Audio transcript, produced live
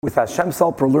With Hashem's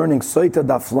help, we're learning Sotah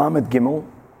Daf Lamed Gimel.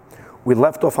 We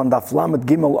left off on Daf Lamed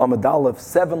Gimel Amud Aleph,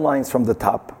 7 lines from the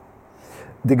top.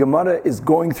 The Gemara is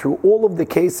going through all of the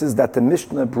cases that the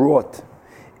Mishnah brought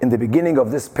in the beginning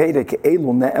of this Perek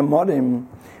Elu Ne'emarim.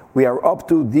 We are up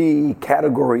to the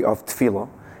category of Tefillah.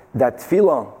 That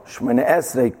Tefillah, Shemone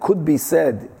Esrei, could be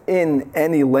said in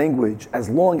any language as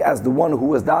long as the one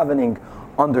who is davening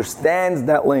understands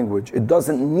that language. It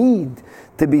doesn't need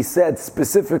to be said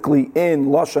specifically in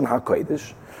Lashon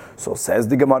HaKodesh. So says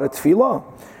the Gemara Tefillah.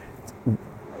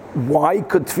 Why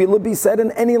could Tefillah be said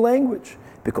in any language?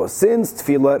 Because since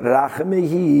Tefillah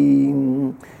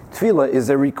Rachamehi, Tefillah is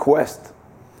a request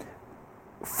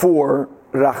for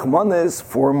Rachmanis,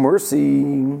 for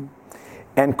mercy,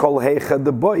 and Kol Heicha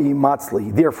Deboi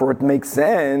Matzli. Therefore, it makes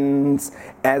sense,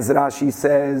 as Rashi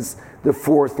says, the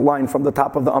 4th line from the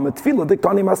top of the Amud Tefillah,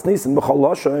 Diktani Masnisin B'chol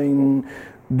Lashon.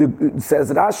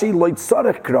 Says Rashi, Lo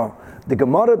Tzarech Kra. The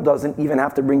Gemara doesn't even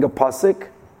have to bring a pasuk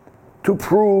to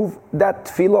prove that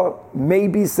Tefillah may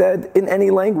be said in any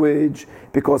language,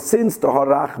 because since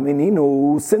Taharach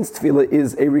Meninu, since Tefillah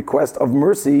is a request of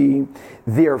mercy,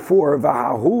 therefore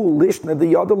Vahahu Lishna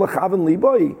Diyada L'Chaven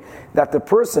Liboy, that the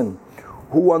person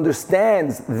who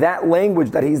understands that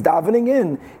language that he's davening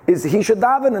in, he should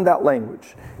daven in that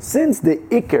language. Since the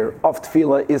Iker of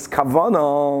Tefillah is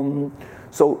Kavanah,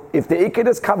 so if the Iker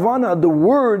is Kavanah, the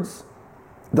words,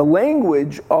 the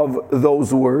language of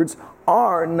those words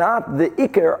are not the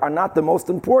Iker, are not the most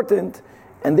important,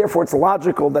 and therefore it's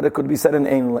logical that it could be said in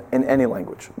any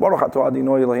language.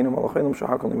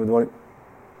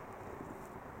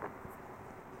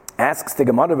 Asks the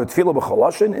Gemara, Tefillah b'chol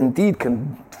lashon, indeed,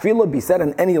 can Tefillah be said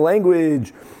in any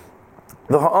language?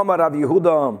 The Ha'amar Rav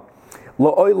Yehuda,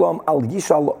 La'olam al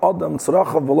yishal adam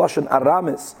tzrachav v'lashon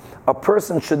aramis. A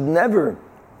person should never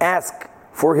ask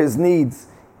for his needs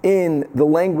in the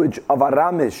language of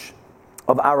Aramish,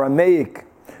 of Aramaic,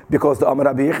 because the Amar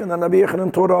Rabbi Yechon and Rabbi Yechon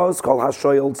in Torah is called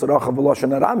Hashoyel tzrachav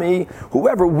v'lashon arami.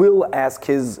 Whoever will ask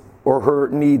his or her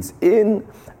needs in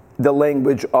the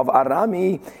language of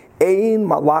Arami, Ein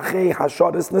malache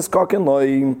hasharis niskaken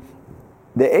loy.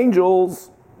 The angels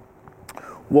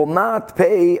will not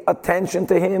pay attention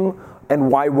to him. And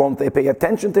why won't they pay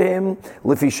attention to him?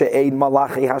 Lefi she'ein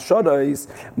malache hasharis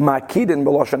makidin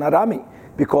b'lashon arami.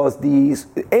 Because these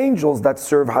angels that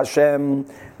serve Hashem,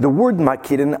 the word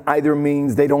makidin either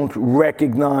means they don't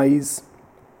recognize,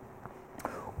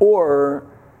 or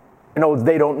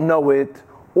they don't know it,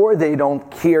 or they don't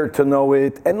care to know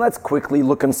it. And let's quickly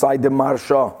look inside the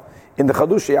Marsha. In the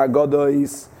Chadushei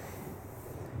Agados,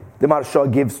 the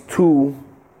Marsha gives 2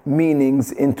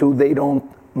 meanings into they don't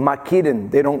makidin,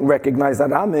 they don't recognize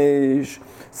Aramish.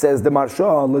 Says the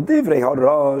Marsha, L'divrei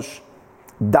harash,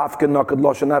 dafke naked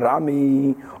lashon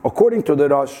Arami. According to the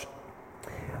Rosh,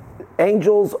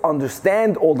 angels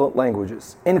understand all the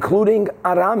languages, including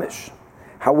Aramish.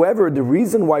 However, the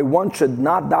reason why one should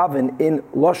not daven in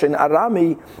lashon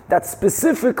Arami, that's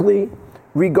specifically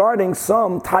regarding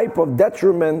some type of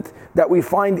detriment that we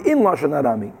find in Lashon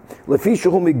Arami.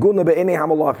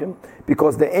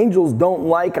 Because the angels don't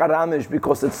like Aramish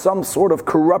because it's some sort of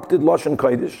corrupted Lashon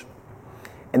Kodesh.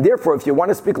 And therefore, if you want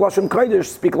to speak Lashon Kodesh,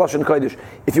 speak Lashon Kodesh.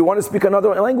 If you want to speak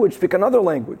another language, speak another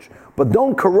language. But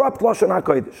don't corrupt Lashon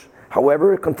HaKodesh.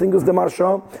 However, continues the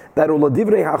Marsha, that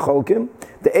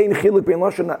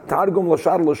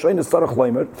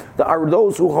there are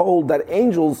those who hold that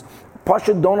angels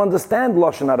Pashut don't understand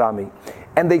Lashon Arami,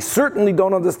 and they certainly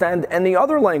don't understand any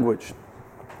other language.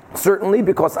 Certainly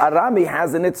because Arami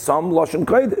has in it some Lashon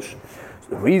Kodesh.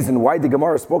 The reason why the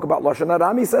Gemara spoke about Lashon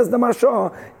Arami, says the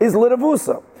Marsha, is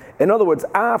L'Ravusa. In other words,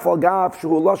 Af al Gav Shu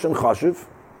Lashon Chashiv,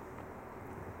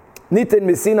 Nitin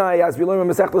Misinai, as we learn in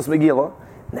Masechtas Megillah.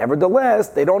 Nevertheless,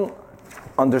 they don't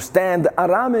understand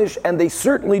Aramish, and they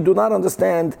certainly do not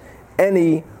understand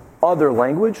any other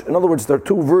language. In other words, there are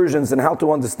 2 versions in how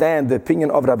to understand the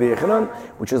opinion of Rabbi Yechanan,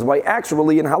 which is why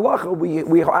actually in Halacha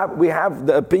we have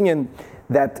the opinion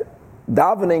that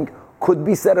davening could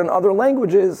be said in other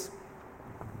languages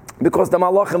because the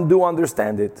Malachim do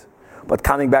understand it. But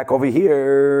coming back over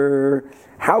here,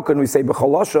 how can we say B'chol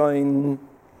lashon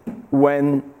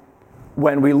when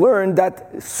we learn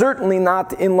that certainly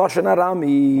not in Lashon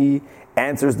Arami?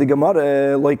 Answers the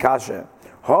Gemara like Kasha.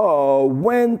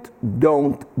 When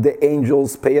don't the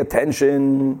angels pay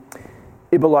attention?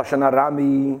 Lashon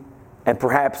Arami, and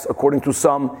perhaps according to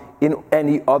some in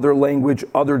any other language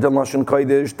other than Lashon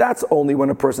Kodesh. That's only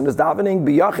when a person is davening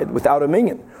biyachid without a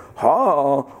minyan.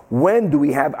 When do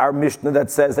we have our Mishnah that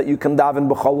says that you can daven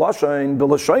b'chol lashon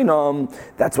b'lashoinam?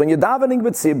 That's when you're davening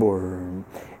b'tzibur.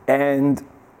 And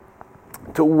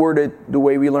to word it the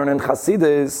way we learn in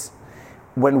Chassidus,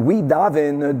 when we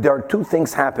daven, there are two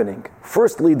things happening.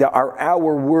 Firstly, there are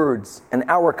our words, and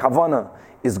our kavanah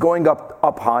is going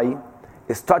up high,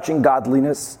 is touching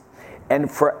godliness.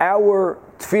 And for our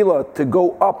tefillah to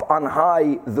go up on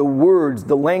high, the words,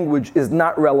 the language is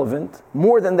not relevant.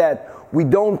 More than that, we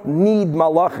don't need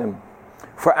malachim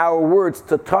for our words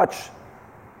to touch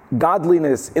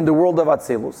godliness in the world of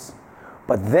Atzilus.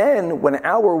 But then, when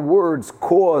our words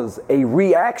cause a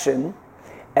reaction,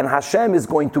 and Hashem is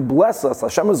going to bless us,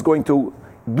 Hashem is going to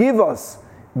give us,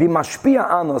 be mashpia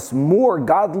on us, more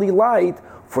godly light,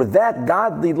 for that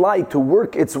godly light to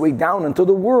work its way down into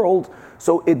the world,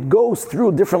 so it goes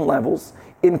through different levels,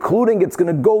 including it's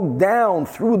going to go down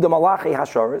through the Malachi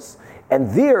Hasharis,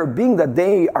 and there, being that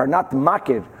they are not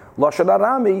makir, Lashon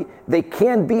Arami, they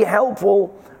can't be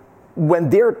helpful when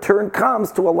their turn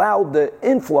comes to allow the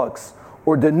influx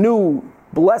or the new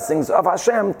blessings of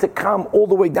Hashem to come all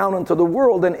the way down into the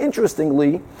world. And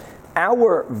interestingly,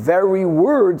 our very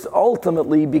words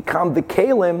ultimately become the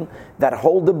kelim that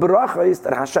hold the brachos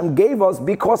that Hashem gave us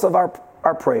because of our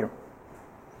prayer.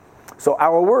 So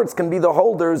our words can be the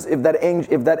holders if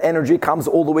that energy comes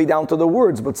all the way down to the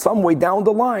words, but some way down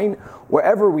the line,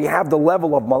 wherever we have the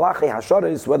level of Malachi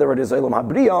Hasharis, whether it is Olam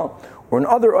Habriya or in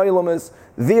other Olamas,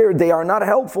 there they are not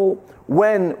helpful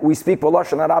when we speak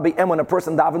Lashon Arabi, and when a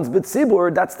person davens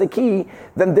b'tzibur, that's the key,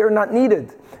 then they're not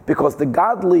needed. Because the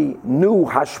godly new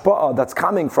hashpa'ah that's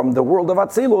coming from the world of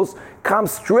Atzilus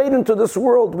comes straight into this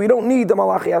world. We don't need the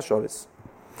Malachi Hasharis.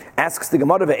 Asks the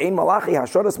Gemara, "Ve'ein Malachi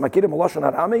Hasharis makirim Lashon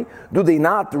Arami?" Do they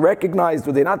not recognize?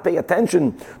 Do they not pay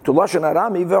attention to Lashon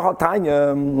Arami?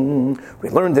 Ve'hatanya. We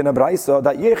learned in a brayso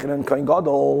that Yechanan Kohen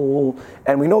Gadol,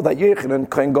 and we know that Yechanan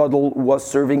Kohen Gadol was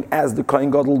serving as the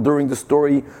Kohen Gadol during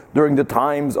the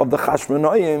times of the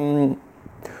Chashmonaim.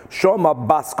 Shoma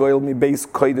baskoil mi beis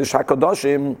kodesh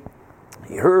hakodoshim.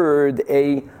 He heard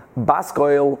a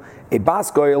baskoil. A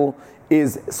baskoil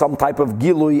is some type of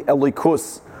gilui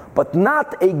elikus, but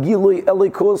not a gilui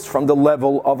elikus from the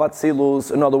level of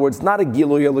Atzilus. In other words, not a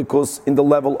gilui elikus in the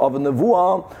level of a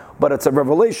nevuah, but it's a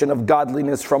revelation of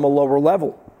godliness from a lower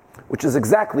level, which is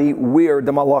exactly where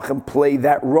the Malachim play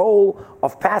that role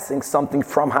of passing something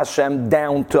from Hashem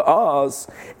down to us.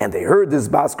 And they heard this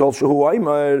Baskol Shehu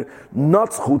Aimer,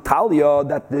 Natzchu Talia,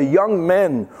 that the young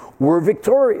men were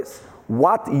victorious.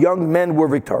 What young men were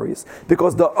victorious?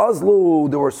 Because the Azlu,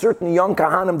 there were certain young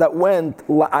Kahanim that went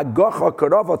La'agacha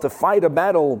Karava to fight a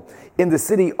battle in the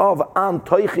city of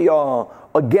Antoichia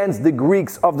against the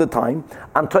Greeks of the time.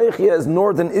 Antoichia is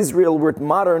northern Israel, where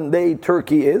modern day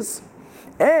Turkey is.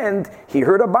 And he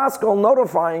heard a Baskol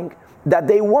notifying that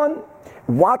they won.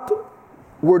 What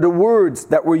were the words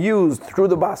that were used through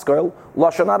the Baskol?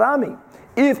 Lashon Arami.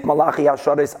 If Malachi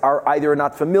Hasharis are either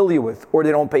not familiar with or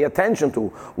they don't pay attention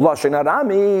to Lashon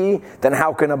Arami, then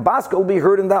how can a Baskol be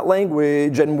heard in that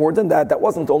language? And more than that, that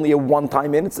wasn't only a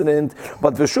one-time incident,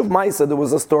 but Veshuv Maisa, there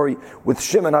was a story with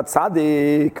Shimon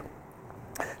HaTzadik.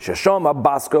 Sheshama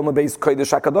Baskol Mebeis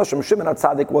Kodesh HaKadoshim. Shimon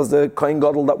HaTzadik was the Kohen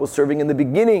Gadol that was serving in the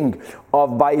beginning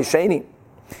of Bayesheni.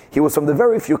 He was from the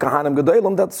very few Kahanim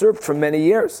Gedolim that served for many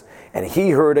years. And he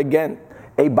heard again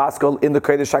a Baskol in the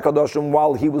Kodesh HaKadoshim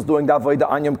while he was doing the Avodah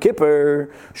on Yom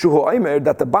Kippur, Shuhu Omer,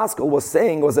 that the Baskol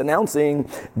was announcing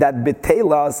that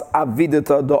Betelas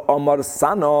Avidata the Omar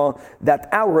Sana, that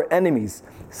our enemies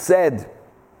said,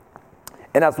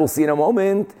 and as we'll see in a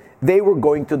moment, they were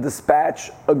going to dispatch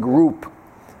a group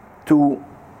to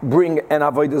bring an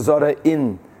Avodah Zarah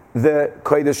in the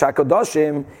Kodesh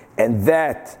HaKadoshim, and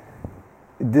that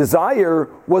desire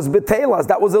was Betelas,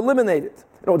 that was eliminated.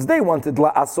 In other words, they wanted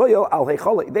la'asoyel al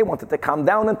heichol. They wanted to come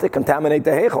down and to contaminate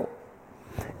the heichol.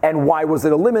 And why was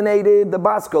it eliminated? The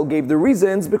Baskol gave the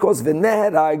reasons, because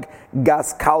v'neherag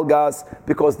gas kalgas,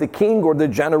 because the king or the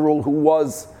general who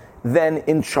was then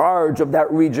in charge of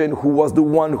that region, who was the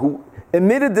one who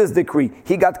emitted this decree,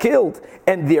 he got killed,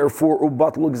 and therefore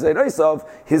ubatlu gzeireisav,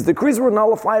 his decrees were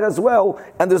nullified as well,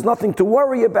 and there's nothing to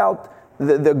worry about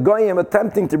the Goyim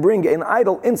attempting to bring an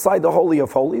idol inside the Holy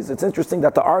of Holies. It's interesting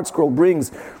that the Art Scroll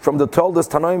brings from the Toldos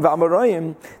Tanoim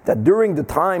V'Amoraim that during the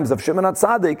times of Shimon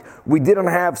HaTzadik, we didn't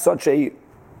have such a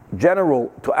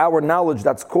general, to our knowledge,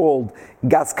 that's called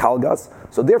Gas Kalgas.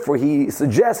 So therefore he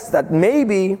suggests that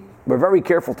maybe we're very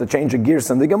careful to change a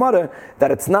gears in the Gemara, that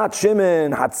it's not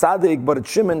Shimon HaTzadik, but it's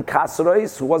Shimon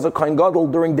Kasreis, who was a Kohen Gadol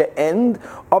during the end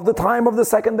of the time of the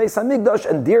second Beis HaMikdash,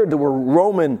 and there were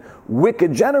Roman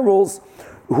wicked generals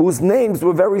whose names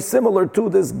were very similar to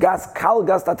this Gas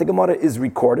Kalgas that the Gemara is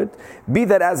recorded. Be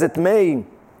that as it may,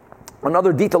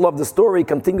 another detail of the story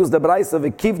continues the Braisa of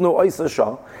Kivnu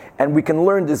Oisasha, And we can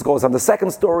learn this goes on the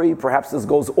second story, perhaps this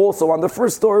goes also on the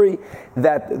first story,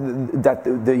 that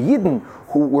the Yidden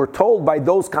who were told by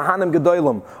those Kahanim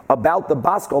Gedolim about the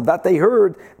Baskol that they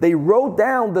heard, they wrote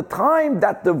down the time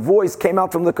that the voice came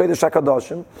out from the Kodesh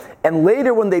HaKadoshim, and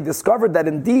later when they discovered that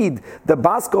indeed the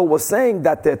Baskol was saying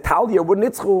that the Talia were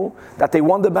Nitzchu, that they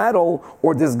won the battle,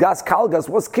 or this Gas Kalgas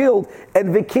was killed,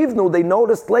 and Vikivnu, they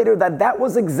noticed later that that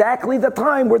was exactly the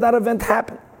time where that event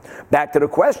happened. Back to the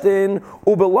question,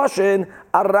 Ubeloshin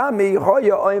Arami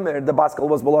Hoya Oimer. The Baskal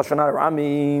was Beloshin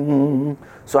Arami.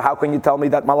 So how can you tell me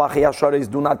that Malachi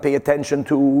Asharis do not pay attention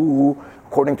to,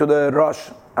 according to the Rosh,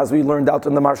 as we learned out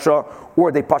in the Marsha,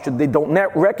 or they don't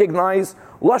recognize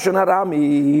Loshin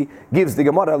Arami? Gives the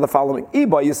Gemara the following: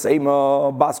 Iba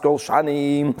Yisema Baskal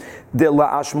Shani de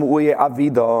la Ashmuye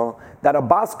Avida. That a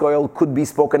Baskoil could be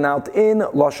spoken out in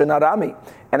Loshin Arami.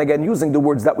 And again, using the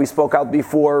words that we spoke out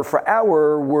before, for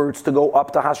our words to go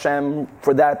up to Hashem,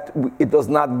 for that it does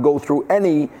not go through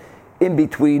any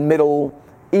in-between, middle,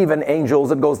 even angels.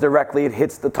 It goes directly, it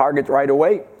hits the target right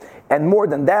away. And more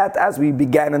than that, as we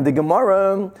began in the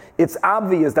Gemara, it's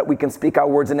obvious that we can speak our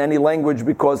words in any language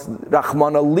because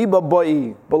Rachmana Liba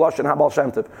Boi, B'Lashon HaBaal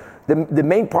Shem Tov. The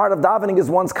main part of davening is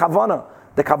one's kavana.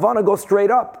 The kavana goes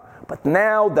straight up. But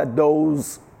now that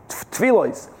those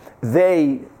tefillos,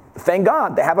 they, thank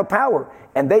God, they have a power,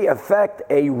 and they affect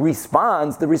a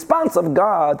response. The response of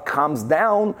God comes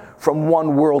down from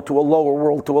one world to a lower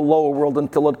world to a lower world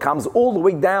until it comes all the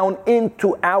way down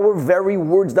into our very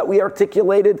words that we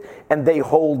articulated, and they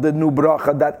hold the new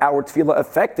bracha that our tefillah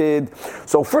affected.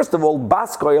 So first of all,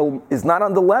 Baskoil is not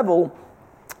on the level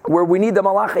where we need the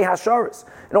Malachi Hasharis.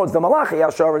 In other words, the Malachi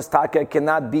Hasharis Taka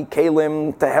cannot be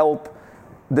Kalim to help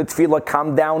the tefillah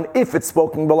come down if it's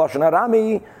spoken B'Lashon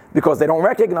Arami, because they don't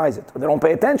recognize it, or they don't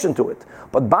pay attention to it.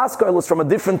 But Baskoil is from a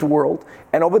different world,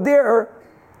 and over there,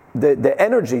 the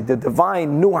energy, the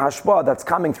divine new hashpah that's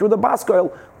coming through the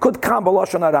Baskoil could come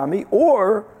B'Lashon Arami,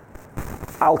 or,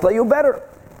 I'll tell you better,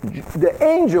 the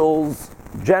angels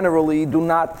generally do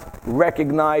not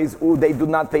recognize, or they do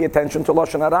not pay attention to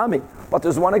Lashon Arami. But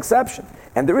there's one exception,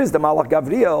 and there is the Malach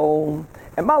Gavriel.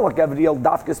 And Malach Gavriel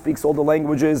Dafka speaks all the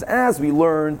languages, as we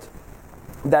learned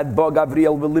that Ba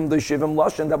Gavriel Vilimdo Shivim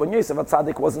Lashon, that when Yosef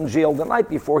HaTzadik was in jail the night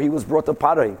before he was brought to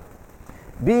Paray,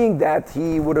 being that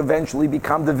he would eventually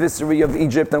become the viceroy of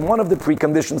Egypt, and one of the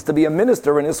preconditions to be a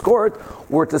minister in his court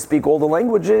were to speak all the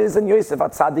languages, and Yosef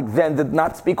HaTzadik then did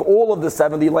not speak all of the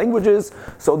 70 languages,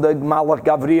 so the Malach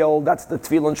Gavriel, that's the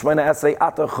Tefillin Shemona Esrei,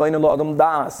 Ata Choyne Lo Adam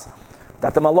Das,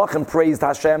 that the Malachim praised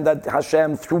Hashem, that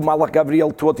Hashem through Malach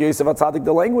Gavriel taught Yosef HaTzadik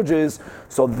the languages.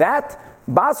 So that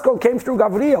Baskol came through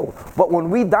Gavriel. But when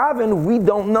we daven, we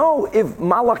don't know if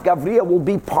Malach Gavriel will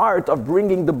be part of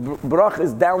bringing the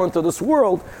brachas down into this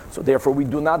world. So therefore we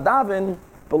do not daven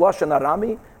B'Lashon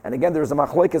Arami. And again, there's a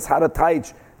machlokes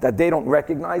haratayich that they don't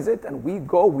recognize it, and we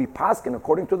paskin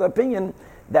according to the opinion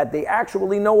that they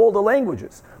actually know all the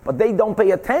languages, but they don't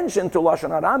pay attention to Lashon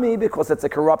Arami because it's a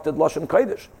corrupted Lashon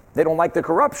Kodesh. They don't like the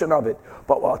corruption of it.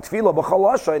 But Tefillah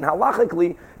B'chol Lashon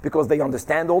halachically, because they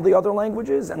understand all the other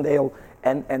languages, and they'll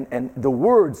and the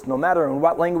words, no matter in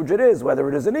what language it is, whether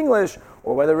it is in English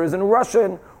or whether it is in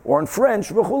Russian or in French,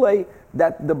 v'chulei,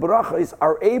 that the brachas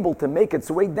are able to make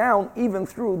its way down even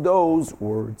through those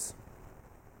words.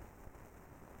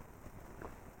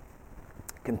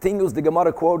 Continues the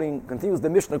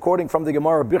Mishnah quoting from the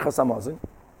Gemara Birchas Hamazon.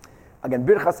 Again,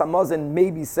 Birchas Hamazon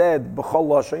may be said b'chol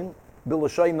lashon,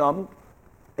 b'lashaynam,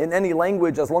 in any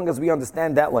language as long as we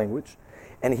understand that language.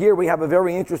 And here we have a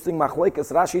very interesting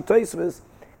machlekes Rashi Tosfos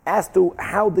as to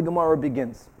how the Gemara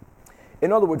begins.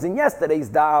 In other words, in yesterday's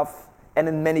daf, and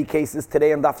in many cases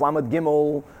today in Daf Lamed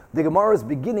Gimel, the Gemara is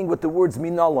beginning with the words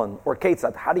minalan or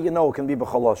ketzad. How do you know it can be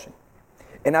b'chol lashon?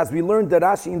 And as we learned the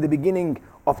Rashi in the beginning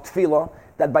of Tefillah,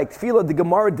 that by Tefillah the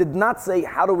Gemara did not say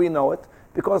how do we know it,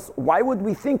 because why would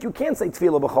we think you can't say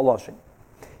Tefillah b'chol lashon?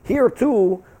 Here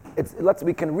too,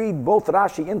 we can read both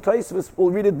Rashi and Tosfos. We'll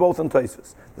read it both in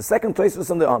Tosfos. The second Tosfos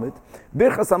in the Amid,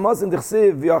 Birchas Hamazon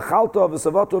d'chsiv v'yachalta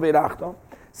v'savato v'irachta,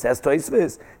 says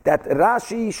Tosfos that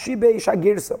Rashi shibei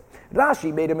shagirsa.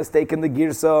 Rashi made a mistake in the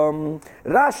girsa.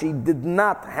 Rashi did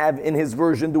not have in his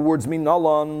version the words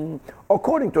minalan.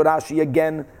 According to Rashi,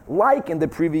 again, like in the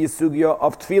previous sugya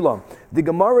of Tefillah, the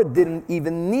Gemara didn't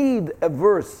even need a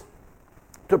verse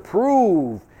to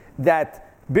prove that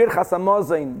Birchas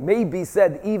Hamazon may be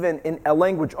said even in a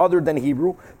language other than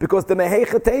Hebrew, because the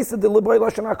Meheicha Teisa the Liboy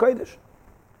Lashon HaKodesh.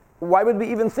 Why would we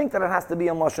even think that it has to be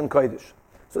in Lashon Kodesh?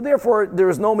 So therefore, there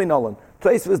is no minalan.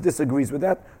 Tosfos disagrees with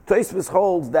that. Tosfos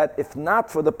holds that if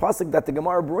not for the pasuk that the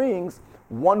Gemara brings,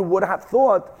 one would have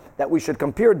thought that we should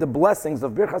compare the blessings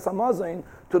of Birchas Hamazon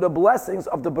to the blessings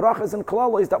of the brachas and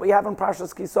klalos that we have in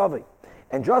Parshas Kisavei.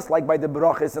 And just like by the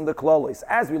brachas and the klalos,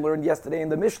 as we learned yesterday in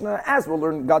the Mishnah, as we'll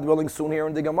learn, God willing, soon here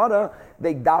in the Gemara,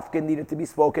 they dafka needed to be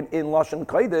spoken in Lashon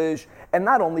Kodesh. And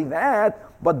not only that,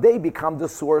 but they become the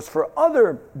source for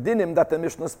other dinim that the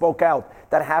Mishnah spoke out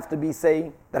that have to be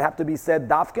said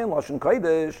dafka in Lashon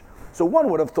Kodesh. So one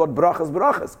would have thought brachas,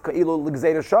 ka'ilu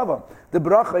l'gzeira shava. The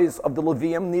brachas of the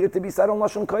Levium needed to be said on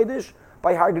Lashon Kodesh.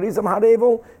 By Hargerizam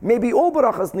Harevel, maybe all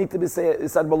brachas need to be said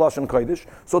by Lashon Kodesh.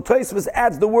 So Tosfos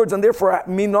adds the words, and therefore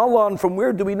minalan. From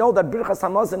where do we know that Birchas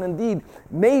Hamazon indeed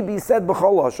may be said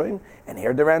b'chol lashon? And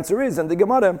here their answer is in the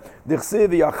Gemara: D'chsiv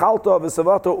yachalta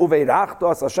v'savato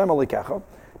uveirachta as Hashem alikecha.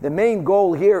 The main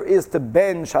goal here is to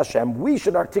bench Hashem. We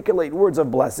should articulate words of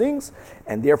blessings,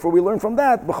 and therefore we learn from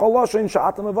that b'chol lashon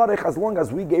sha'atam avarech. As long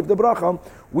as we gave the bracha,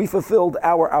 we fulfilled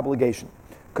our obligation.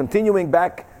 Continuing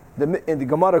back. In the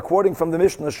Gemara, quoting from the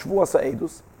Mishnah, Shvuas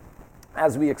Ha'edus,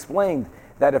 as we explained,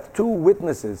 that if two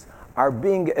witnesses are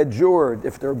being adjured,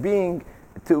 if they're being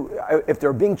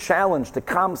challenged to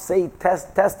come say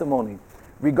testimony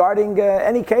regarding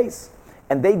any case,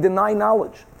 and they deny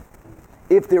knowledge,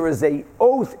 if there is a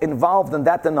oath involved in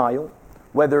that denial,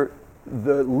 whether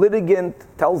the litigant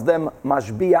tells them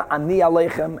Mashbiya Ani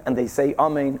Aleichem, and they say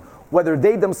Amen, whether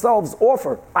they themselves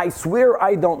offer, I swear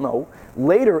I don't know.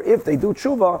 Later, if they do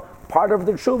tshuva, part of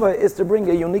the tshuva is to bring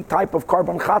a unique type of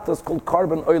carbon chatas called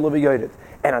carbon oil v'yored.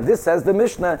 And on this says the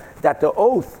Mishnah that the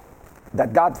oath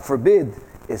that God forbid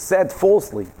is said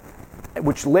falsely,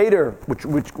 which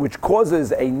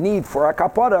causes a need for a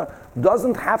kapara,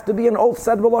 doesn't have to be an oath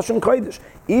said b'lashon kodesh.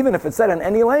 Even if it's said in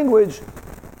any language,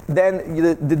 then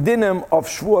the dinim of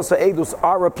Shvuas Ha'edus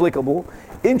are applicable.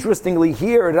 Interestingly,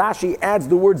 here Rashi adds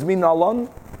the words minalan.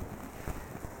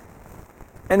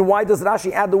 And why does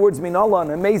Rashi add the words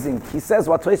minalan? Amazing. He says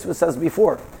what Tosfos says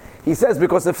before. He says,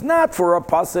 because if not for a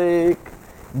pasuk,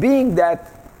 being that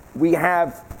we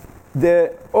have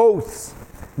the oaths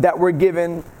that were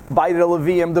given by the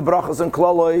Levium, the brachas and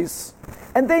klalos,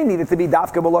 and they needed to be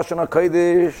dafka b'lashon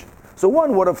HaKodesh, so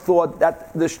one would have thought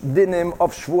that the dinim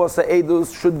of Shvuas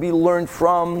Ha'edus should be learned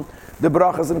from the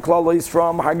brachas and klalos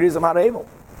from Hargerizam Harevel.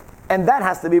 And that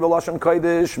has to be b'lashon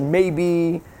Kodesh.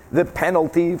 Maybe the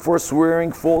penalty for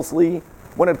swearing falsely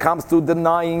when it comes to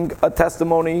denying a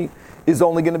testimony is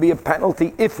only going to be a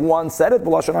penalty if one said it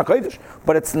b'lashon HaKodesh.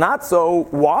 But it's not so.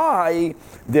 Why?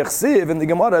 D'chsiv in the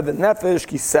Gemara, v'nefesh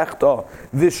ki sechta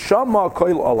v'shama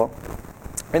koil Allah.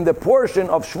 In the portion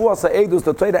of Shvuas Ha'edus,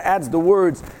 the Torah adds the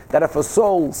words that if a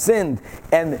soul sinned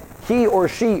and he or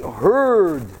she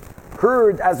heard,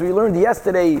 as we learned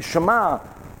yesterday, Shema,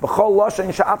 B'chol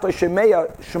lashon sha'ato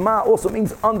shemeya, Shema also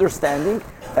means understanding,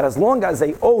 that as long as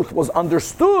a oath was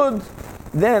understood,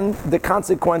 then the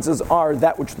consequences are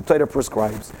that which the Torah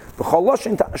prescribes. B'chol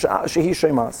lashon shehi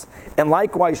shemas. And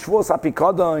likewise, Shvuas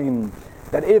HaPikadon,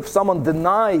 that if someone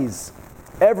denies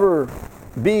ever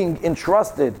being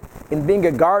entrusted in being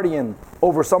a guardian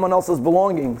over someone else's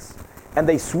belongings, and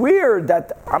they swear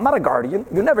that I'm not a guardian,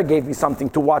 you never gave me something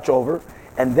to watch over,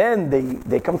 and then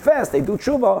they confess, they do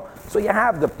tshuva, so you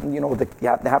have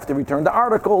they have to return the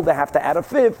article, they have to add a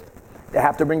fifth, they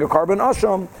have to bring a carbon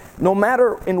asham. No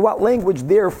matter in what language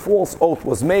their false oath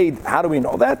was made, how do we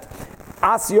know that?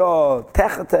 Asya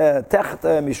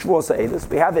techta mishvuas ha'edus.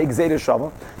 We have a gzeira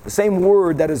shava. The same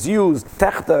word that is used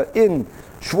techta in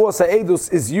Shvuas Ha'edus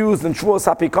is used in Shvuas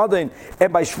HaPikadon,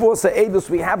 and by Shvuas Ha'edus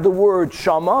we have the word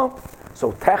shama.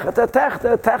 So techta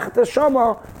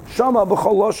shama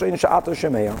b'chol lashon sha'ato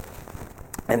shemeya.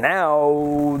 And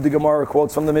now the Gemara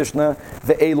quotes from the Mishnah,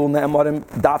 ve'elu ne'emarim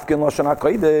dafkin lashon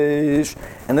HaKodesh.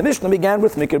 And the Mishnah began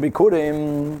with mikra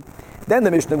bikurim. Then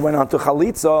the Mishnah went on to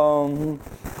chalitza,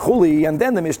 chuli, and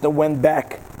then the Mishnah went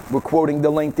back. We're quoting a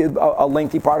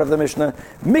lengthy part of the Mishnah.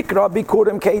 Mikra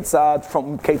bikurim keitzad.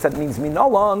 From keitzad means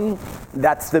minalan.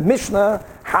 That's the Mishnah.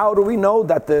 How do we know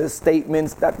that the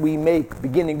statements that we make,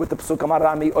 beginning with the Pesuk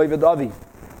Amarami Oved Avi,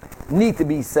 need to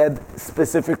be said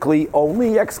specifically,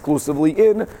 only, exclusively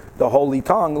in the holy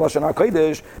tongue, Lashon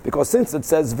HaKodesh? Because since it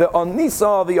says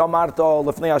ve'onisa v'yamarta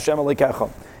lefnei Hashem Elokecha,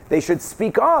 they should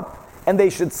speak up and they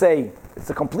should say, it's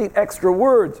a complete extra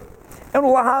word. And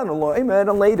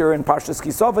later in Parshas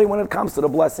Kisavei, when it comes to the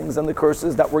blessings and the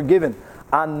curses that were given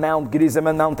on Mount Gerizim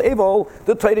and Mount Evel,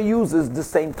 the Torah uses the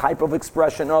same type of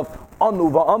expression of Anu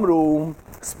va'amru,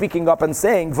 speaking up and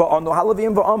saying va'anu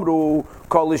halavim va'amru,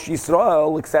 kol ish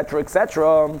Yisrael, etc.,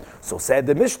 etc. So said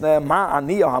the Mishnah, Ma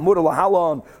aniyah hamur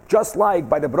lahalon, just like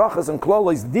by the brachas and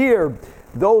klolos, dear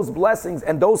those blessings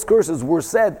and those curses were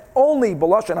said only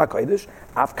b'lashon hakodesh,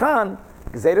 afkan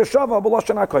gzeira shava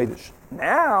b'lashon hakodesh.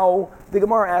 Now the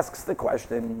Gemara asks the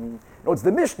question. Notice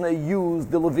the Mishnah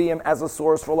used the Levium as a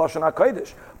source for lashon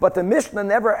hakodesh, but the Mishnah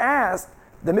never asked.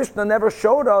 The Mishnah never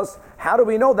showed us how do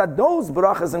we know that those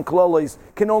brachas and klolos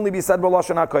can only be said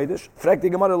b'lashon hakodesh. Frek the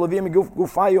Gemara Levium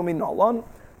gufayu min nolan.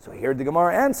 So here the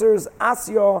Gemara answers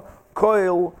Asya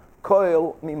koil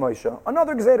mi Moshe.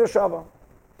 Another gzeira shava.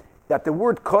 That the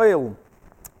word koil,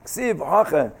 ksiv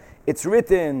hacha, it's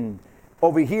written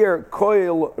over here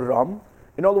koil ram.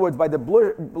 In other words, by the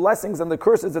blessings and the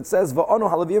curses, it says va'anu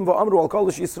halavim va'amru al kol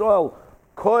Yisrael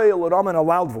koil ram in a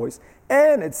loud voice.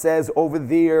 And it says over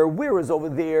there, where is over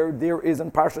there? There is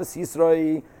in Parshas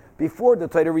Yisrael, before the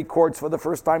Torah records for the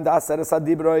first time the Aseres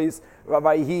HaDibros,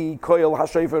 Vayhi koil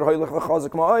hashofer hoylech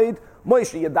v'chazak ma'od,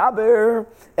 Moshe yadaber,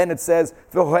 and it says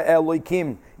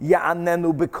v'ho'elokim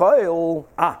ya'anenu b'koil.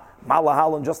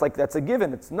 Malahalan, just like that's a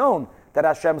given, it's known that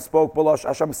Hashem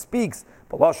speaks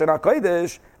b'lashon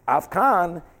hakodesh.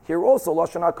 Afkan, here also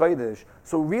lashon hakodesh.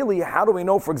 So really, how do we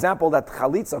know, for example, that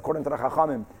chalitza, according to the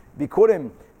Chachamim, bikurim,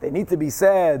 they need to be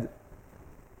said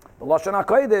b'lashon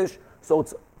hakodesh? So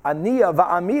it's aniya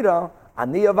va'amira,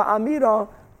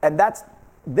 and that's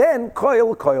then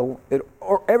koil.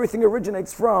 Everything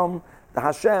originates from the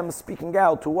Hashem speaking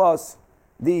out to us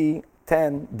the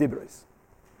 10 dibros.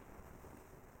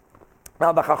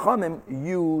 Now the Chachamim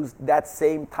used that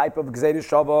same type of gzeira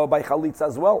shava by chalitza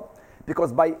as well,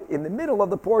 because in the middle of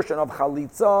the portion of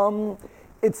chalitza,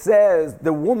 it says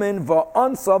the woman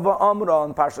va'ansa va'amra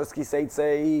in Parshas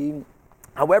Kiseitze.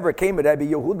 However, it came with Rabbi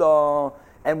Yehuda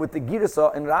and with the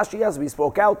Girsa and Rashi, as we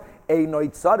spoke out, Einoi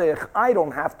tzarech, I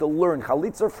don't have to learn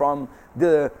chalitza from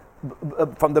the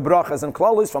brachas and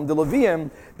klalos, from the Levium,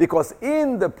 because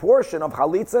in the portion of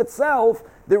chalitza itself,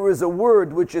 there is a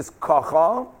word which is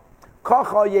kacha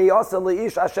yeyasa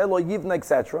leish asher lo yivna,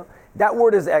 etc. That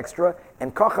word is extra,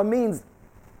 and kacha means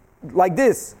like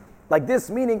this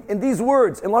meaning in these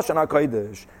words, in lashon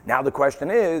hakodesh. Now the question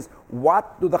is,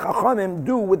 what do the Chachamim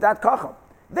do with that kacha?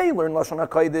 They learn lashon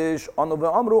hakodesh, anu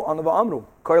v'amru,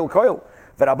 koil.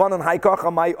 V'rabanan hay kacha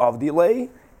may avdilei.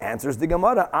 Answers the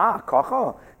Gemara,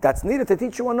 kacha, that's needed to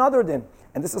teach you another din.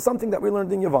 And this is something that we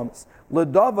learned in Yavamis.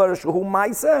 L'davar shehu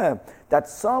ma'aseh, that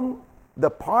the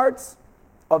parts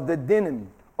of the dinim,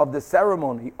 of the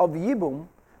ceremony, of Yibum,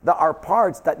 there are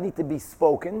parts that need to be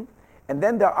spoken, and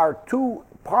then there are two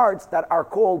parts that are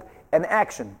called an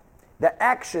action. The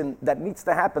action that needs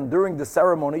to happen during the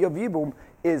ceremony of Yibum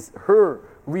is her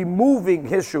removing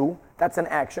his shoe, that's an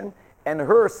action, and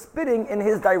her spitting in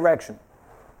his direction.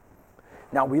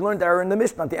 Now we learned there in the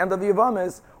Mishnah at the end of the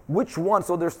Yavamis, which one,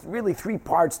 so there's really three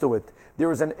parts to it.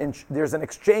 There's an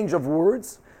exchange of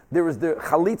words, there is the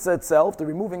chalitza itself, the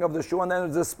removing of the shoe, and then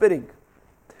there's the spitting.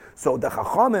 So the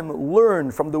Chachamim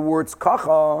learn from the words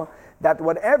kacha that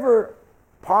whatever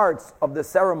parts of the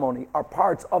ceremony are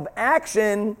parts of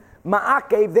action,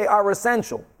 ma'akev, they are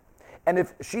essential. And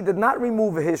if she did not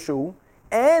remove his shoe,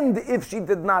 and if she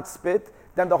did not spit,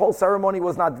 then the whole ceremony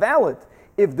was not valid.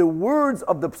 If the words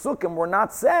of the psukim were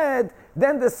not said,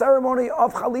 then the ceremony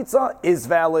of chalitza is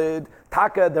valid.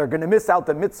 Taka, they're going to miss out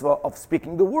the mitzvah of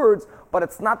speaking the words, but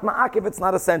it's not ma'akiv, it's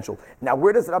not essential. Now,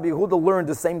 where does Rabbi Yehuda learn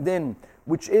the same din,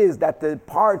 which is that the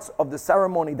parts of the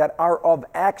ceremony that are of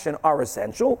action are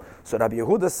essential? So Rabbi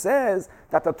Yehuda says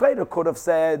that the Torah could have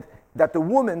said that the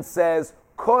woman says,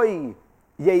 koi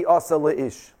ye asa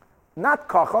leish. Not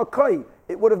kacha, koi.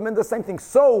 It would have meant the same thing.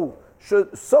 So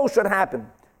should happen.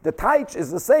 The taich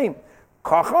is the same.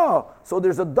 Kacha. So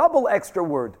there's a double extra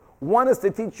word. One is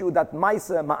to teach you that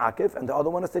Maisa Ma'akif, and the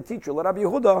other one is to teach you, Rabbi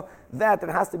Yehuda, that it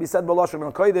has to be said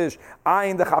B'lashon Kodesh.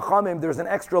 In the Chachamim, there's an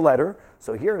extra letter.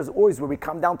 So here is always where we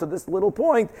come down to this little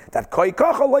point, that Koi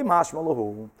Kacha Loi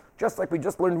Mashmalahu. Just like we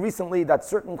just learned recently that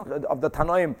certain of the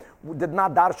Tanoim did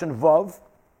not darshan Vav,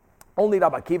 only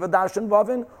Rabbi Akiva darshan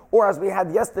Vavin, or as we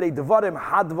had yesterday, Dvarim,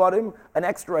 Hadvarim, an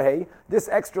extra Hey. This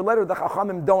extra letter the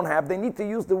Chachamim don't have. They need to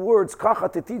use the words Kacha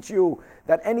to teach you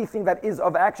that anything that is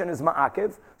of action is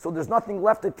Ma'akiv. So there's nothing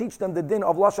left to teach them the din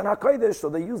of Lashon HaKodesh. So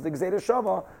they use the Gzeira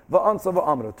Shava, Va'ansa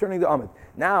Va'amra, turning the Amid.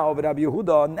 Now that Rabbi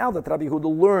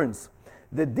Yehuda learns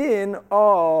the din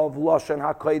of Lashon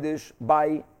HaKodesh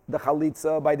by the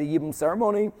Chalitza, by the Yibum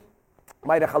ceremony,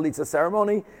 by the Chalitza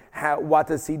ceremony, what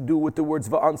does he do with the words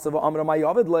Va'ansa Va'amra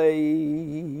Mayavid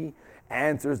Lei?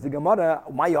 Answers the Gemara,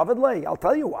 Mayavid Lei. I'll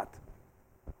tell you what.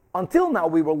 Until now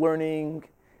we were learning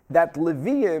that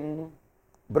Levium,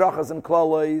 Brachas and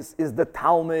Klalos, is the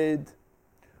Talmud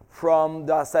from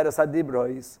the Aseres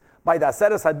HaDibros. By the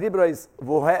Aseres HaDibros,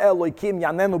 V'ho'elokim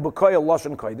yanenu b'koyel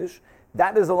Lashon Kodesh,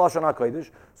 That is the Lashon HaKodesh.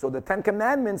 So the Ten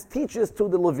Commandments teaches to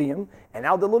the Levium, and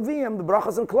now the Levium, the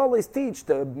Brachas and Klolis, teach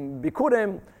to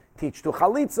Bikurim, teach to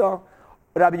Chalitza.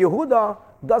 Rabbi Yehuda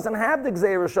doesn't have the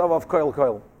Gzeira Shava of Koil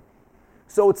Koil.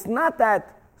 So it's not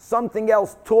that something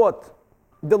else taught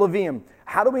the Levium.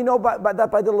 How do we know that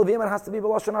by the Levium it has to be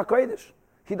B'Lashon HaKodesh?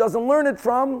 He doesn't learn it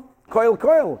from Koil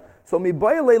Koil. So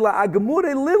mibayle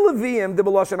la'agmure li'Levium de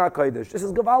B'Lashon HaKodesh. This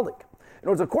is Gavaldik. In other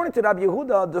words, according to Rabbi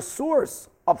Yehuda, the source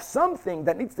of something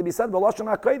that needs to be said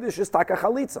B'Lashon HaKodesh is Taka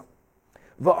Chalitza.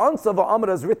 Va'ansa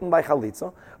va'amra is written by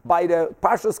Chalitza. By the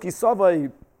Parshas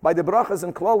Kisavai, by the Brachas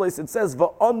and Klolis, it says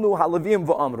Va'anu haLeviim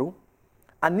va'amru,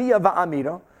 Aniya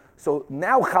va'amira. So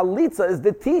now Chalitza is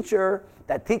the teacher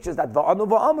that teaches that Va'anu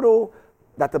va'amru,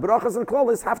 that the Brachas and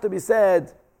Klolis have to be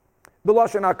said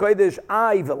B'Lashon HaKodesh,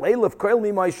 I v'leilef koil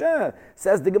mi Moshe.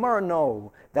 Says the Gemara,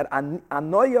 no, that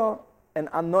Anoya and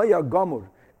Anoya Gomur,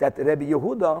 that Rabbi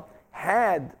Yehuda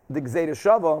had the Gzeira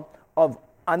Shava of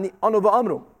Anu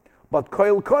va'amru, but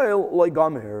koil koil loy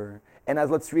gomer. And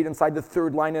as let's read inside the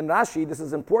third line in Rashi, this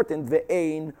is important.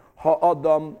 Ve'ein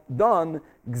ha'adam dan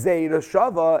gzeira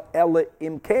shava ele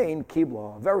imkein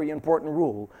kibla. Very important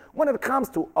rule. When it comes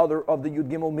to other of the Yud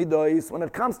Gimel Midos, when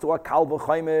it comes to a Kal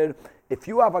V'Chaimer, if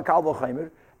you have a Kal V'Chaimer,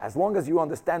 as long as you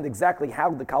understand exactly how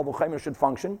the Kal V'Chaimer should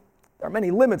function, there are many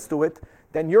limits to it,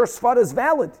 then your Sfar is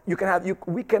valid. We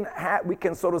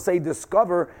can so to say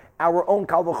discover our own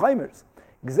Kal V'Chaimers.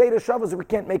 Gzeira Shavas we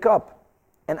can't make up.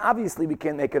 And obviously we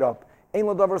can't make it up. Ein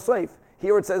lo davar seif.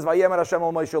 Here it says Vayemer Hashem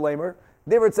al Moshe Leimer.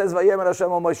 There it says Vayemer Hashem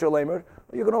al Moshe Leimer.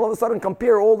 You can all of a sudden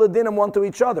compare all the dinim one to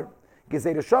each other.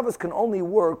 Gezeira Shavas can only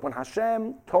work when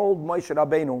Hashem told Moshe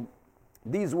Rabbeinu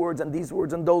these words and these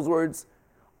words and those words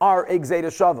are a Gezeira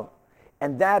Shava.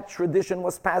 And that tradition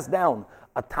was passed down.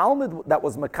 A Talmud that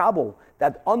was Makabel,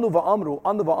 that Anu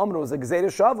va'amru is a Gezeira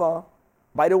Shava.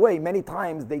 By the way, many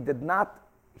times they did not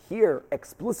hear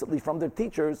explicitly from their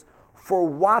teachers for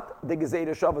what the Gezeira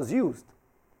Shava is used.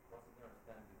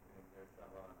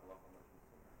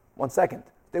 One second.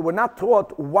 They were not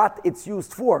taught what it's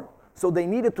used for, so they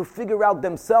needed to figure out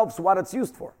themselves what it's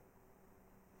used for.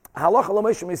 Halacha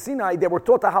l'Moshe Sinai, they were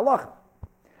taught a halacha.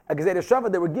 A Gezeira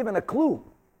Shava, they were given a clue.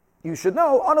 You should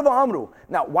know Anu va'amru.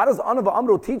 Now, what does Anu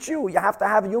va'amru teach you? You have to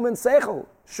have human seichel,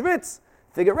 shvitz.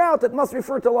 Figure out it must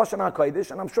refer to Lashon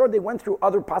HaKodesh, and I'm sure they went through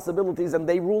other possibilities and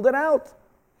they ruled it out.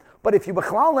 But if you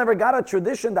Bechlal never got a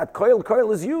tradition that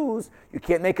koil is used, you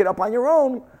can't make it up on your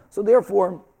own. So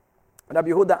therefore, Rabbi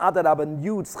Yehuda Adarab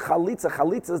used Chalitza.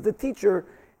 Chalitza is the teacher,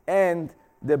 and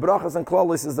the Brachas and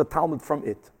Klolis is the Talmud from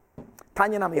it.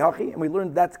 Tanya Nami Hachi, and we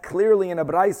learned that clearly in a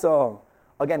Braisa.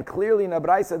 Again, clearly in a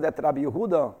Braisa that Rabbi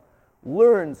Yehuda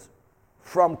learns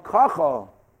from Kacha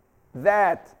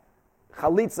that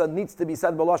Chalitza needs to be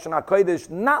said B'Lashon HaKodesh,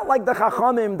 not like the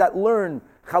Chachamim that learn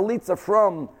Chalitza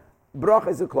from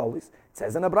Brachas and Klolis. It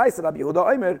says in a Braisa, Rabbi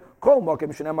Yehuda Omer, Kol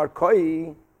Mokem Shenemar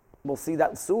Koi. We'll see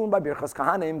that soon by Birchas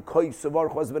Kahanim, Koi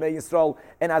Suvar Chos B'nei Yisrael.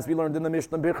 And as we learned in the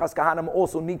Mishnah, Birchas Kahanim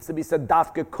also needs to be said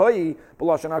Dafke Koi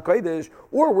B'Lashon HaKodesh,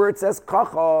 or where it says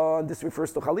Kacha, and this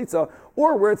refers to Chalitza,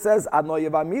 or where it says Adnoy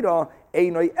Vamira,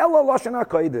 Einoi Ela Lashon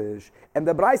HaKodesh. And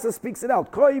the Braisa speaks it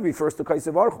out. Koi refers to Koi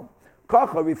Suvar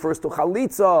Kacha refers to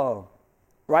Chalitza,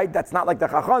 right? That's not like the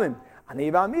Chachamim. Ani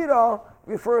Vamira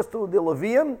refers to the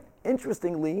Levium.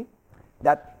 Interestingly,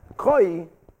 that Koi,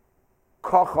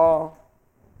 Kacha,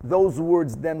 those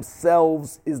words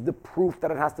themselves is the proof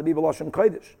that it has to be B'Lashon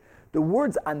Kodesh. The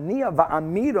words Aniya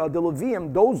va'amira, the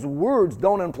Levium, those words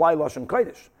don't imply Lashon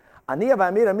Kodesh. Aniya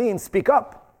va'amira means speak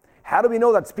up. How do we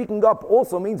know that speaking up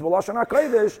also means B'Lashon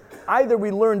HaKodesh? Either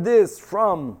we learn this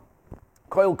from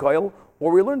Koil,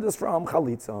 or we learn this from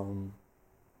Chalitza.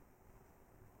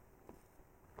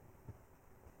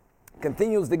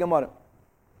 Continues the Gemara.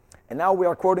 And now we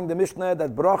are quoting the Mishnah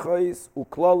that Brachos,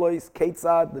 Uklalois,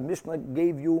 Ketzad, the Mishnah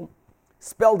gave you,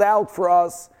 spelled out for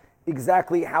us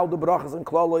exactly how the Brachos and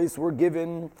Klalois were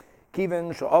given,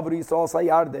 Kiven, Sha'avri, Salsa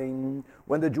Yarden,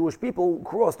 when the Jewish people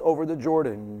crossed over the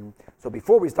Jordan. So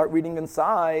before we start reading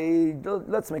inside,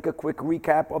 let's make a quick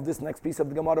recap of this next piece of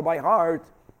the Gemara by heart.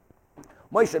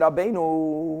 Moshe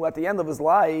Rabbeinu, at the end of his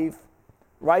life,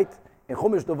 right, in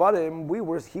Chumash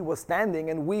Devarim, he was standing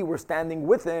and we were standing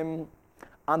with him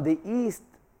on the east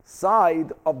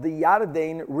side of the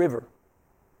Yarden River,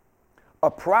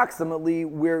 approximately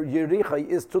where Yericho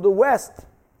is to the west.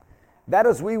 That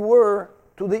is, we were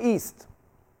to the east.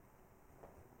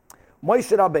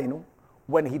 Moshe Rabbeinu,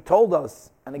 when he told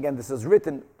us, and again this is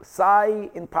written, Sai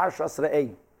in Parshas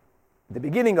Re'eh, the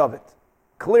beginning of it,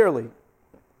 clearly,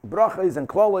 Brachos and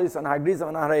Klolos and Hagrizim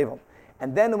and Harevel.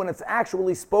 And then when it's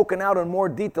actually spoken out in more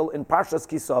detail in Parshas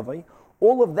Kisavai,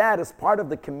 All of that is part of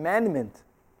the commandment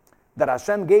that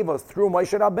Hashem gave us through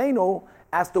Moshe Rabbeinu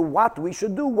as to what we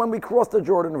should do when we cross the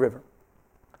Jordan River.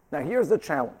 Now here's the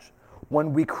challenge.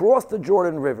 When we cross the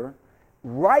Jordan River,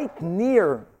 right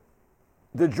near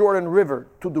the Jordan River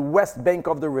to the west bank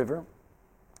of the river,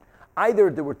 either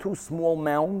there were two small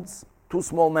mountains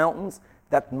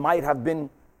that might have been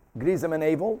Grizim and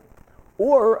Avel,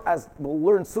 or, as we'll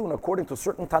learn soon, according to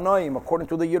certain Tanoim, according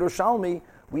to the Yerushalmi,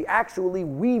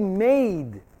 we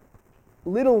made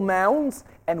little mounds,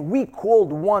 and we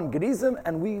called one Grizim,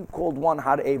 and we called one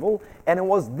Har Avel, and it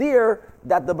was there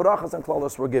that the Barachas and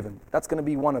Klalos were given. That's going to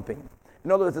be one opinion.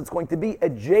 In other words, it's going to be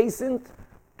adjacent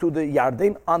to the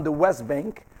Yarden on the west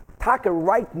bank, Taka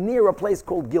right near a place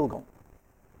called Gilgal.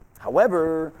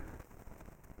 However,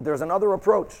 there's another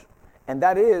approach, and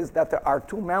that is that there are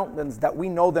two mountains that we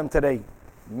know them today,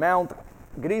 Mount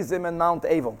Grizim and Mount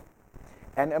Avel.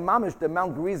 And in Mamish, the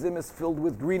Mount Grizim is filled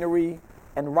with greenery,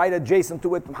 and right adjacent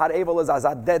to it, Har Avel is as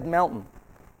a dead mountain.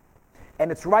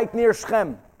 And it's right near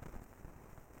Shechem.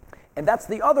 And that's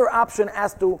the other option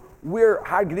as to where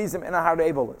Har Grizim and Har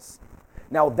Avel is.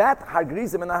 Now that Har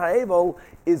Grizim and Har Avel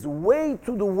is way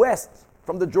to the west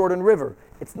from the Jordan River.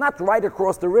 It's not right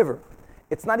across the river.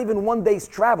 It's not even one day's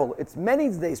travel. It's many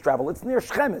days' travel. It's near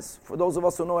Shechem, for those of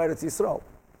us who know Eretz Yisrael.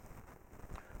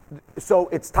 So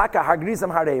it's Taka Har Grizim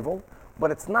Har Avel, but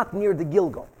it's not near the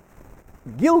Gilgal.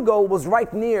 Gilgal was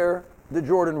right near the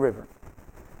Jordan River.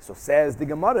 So says the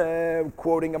Gemara,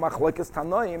 quoting a Machlokes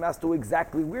Tanoim as to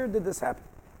exactly where did this happen.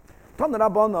 Tan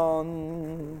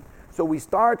Rabbanan. So we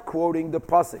start quoting the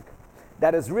pasuk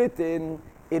that is written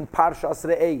in Parshas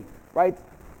Re'ei, right?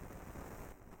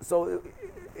 So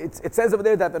it says over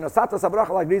there that in Sotah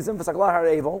Daf Grizim v'Saklar Har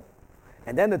Avel,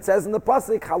 and then it says in the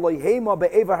pasuk Haloi Hema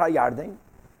be'Ever HaYarden,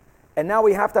 and now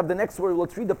we have to have the next word.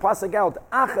 Let's read the pasuk out.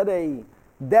 Acharei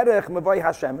derech mevay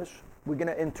hashemesh. We're going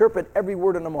to interpret every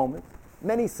word in a moment.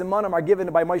 Many simanim are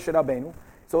given by Moshe Rabbeinu.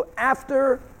 So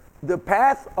after the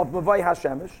path of mevay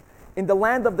hashemesh, in the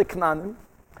land of the Canaanim,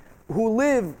 who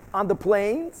live on the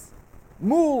plains,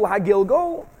 Mul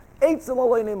HaGilgal, Eitzel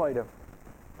Aloynei Moida.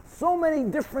 So many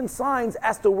different signs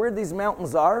as to where these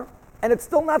mountains are, and it's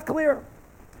still not clear.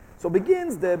 So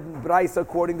begins the Braisa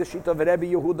quoting the Shita of Rebbe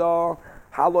Yehuda,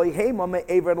 Haloi Hema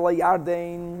Me'ever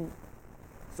LaYarden.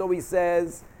 So he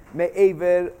says,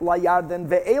 Me'ever LaYarden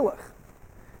Ve'elach.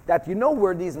 That you know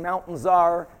where these mountains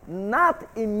are, not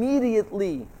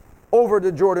immediately over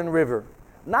the Jordan River,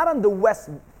 not on the west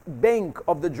bank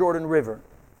of the Jordan River,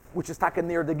 which is taka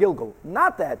near the Gilgal.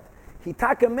 Not that. He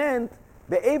taka meant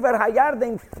be'ever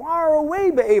hayarden, far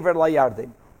away be'ever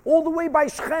layarden, all the way by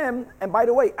Shechem. And by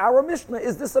the way, our Mishnah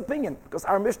is this opinion, because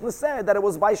our Mishnah said that it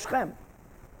was by Shechem.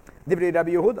 Divrei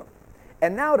Rabbi Yehuda.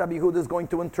 And now Rabbi Yehuda is going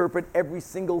to interpret every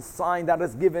single sign that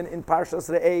is given in Parshas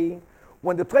Re'ei.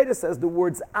 When the Torah says the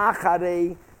words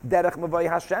acharei derech mevay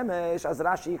hashemesh, as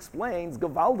Rashi explains,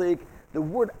 Gavaldik, the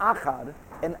word achar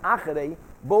and acharei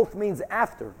both means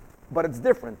after, but it's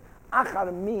different.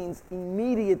 Achar means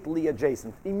immediately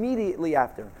adjacent, immediately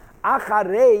after.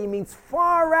 Acharei means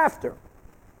far after.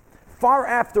 Far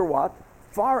after what?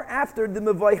 Far after the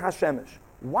Mevoi Hashemesh.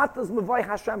 What does Mevoi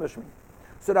Hashemesh mean?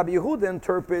 So Rabbi Yehuda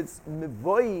interprets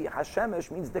Mevoi Hashemesh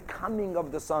means the coming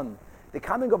of the sun. The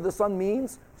coming of the sun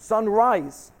means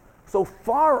sunrise. So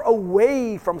far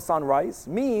away from sunrise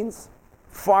means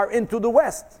far into the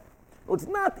west. It's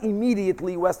not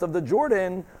immediately west of the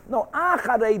Jordan. No,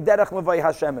 acharei derech mevay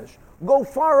hashemesh. Go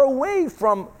far away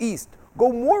from east.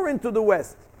 Go more into the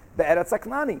west. Be'eretz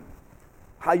haknani,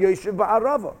 hayoshev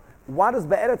ba'arava. What does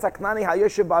Be'eretz haknani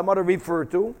hayoshev ba'arava refer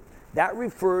to? That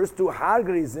refers to Har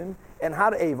Grizim and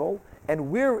Har Avel.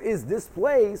 And where is this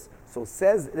place? So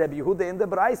says Rabbi Yehuda in the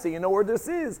Braisa. You know where this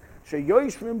is?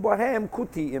 Sheyoshvim bohem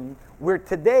kutiim. Where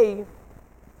today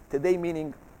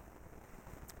meaning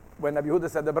when Rabbi Yehuda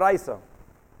said the Braisa,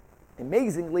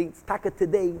 amazingly, it's taka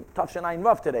today, Tafshin Ayin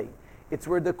Vav today. It's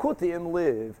where the Kutiim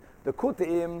live. The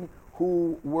Kutiim,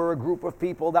 who were a group of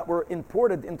people that were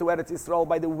imported into Eretz Yisrael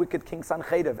by the wicked king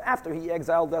Sancheriv after he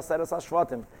exiled the Aseres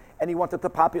HaShvatim, and he wanted to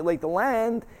populate the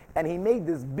land, and he made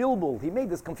this bilbul, he made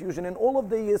this confusion in all of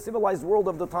the civilized world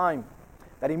of the time,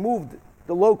 that he moved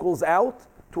the locals out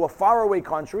to a faraway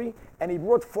country, and he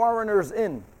brought foreigners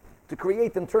in. To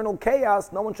create internal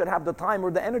chaos, no one should have the time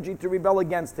or the energy to rebel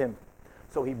against him.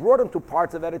 So he brought them to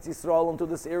parts of Eretz Yisrael, into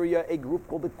this area, a group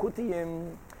called the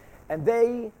Kutiyim, and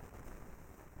they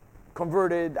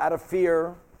converted out of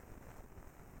fear.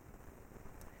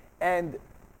 And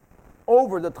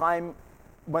over the time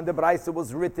when the Braisa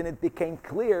was written, it became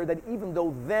clear that even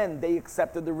though then they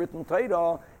accepted the written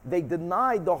Torah, they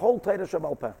denied the whole Torah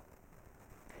Shebal Peh.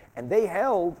 And they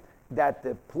held that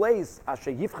the place,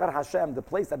 Asher Yivchar Hashem, the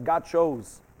place that God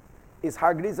chose, is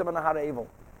Har Gerizim and Har Eivel.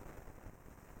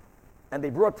 And they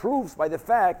brought proofs by the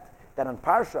fact that on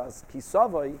Parshas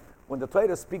Kisavai, when the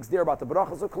Torah speaks there about the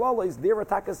brachas of Klolos, there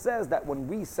Taka says that when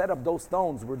we set up those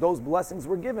stones where those blessings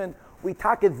were given, we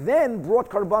Taka then brought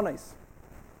karbanos.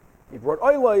 We brought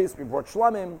oilos, we brought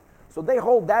shlamim. So they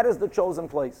hold that is the chosen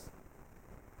place.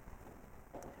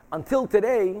 Until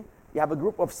today, you have a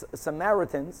group of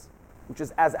Samaritans, which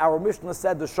is, as our Mishnah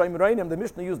said, the Shoimronim. The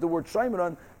Mishnah used the word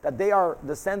Shoimron, that they are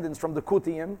descendants from the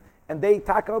Kutiyim, and they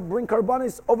Taka bring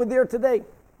karbanos over there today.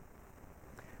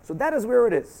 So that is where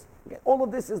it is. Okay, all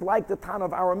of this is like the Tan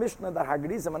of our Mishnah that Har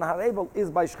Gerizim and Har Eivel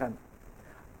is by Shechem.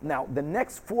 Now, the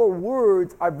next four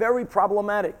words are very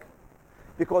problematic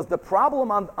because the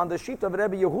problem on the sheet of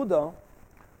Rebbe Yehuda,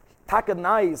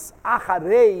 Takanais,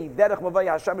 Acharei, Derech Mavai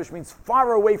Hashem, which means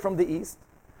far away from the east.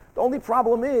 The only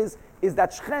problem is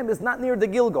that Shechem is not near the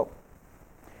Gilgal.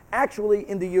 Actually,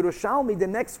 in the Yerushalmi, the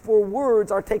next four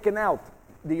words are taken out.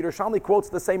 The Yerushalmi quotes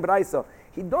the same Braisa.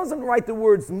 He doesn't write the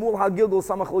words Mul HaGilgal,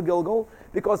 Samach Gilgal,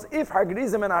 because if Har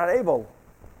Gerizim and Har Eivel,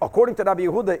 according to Rabbi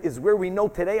Yehuda, is where we know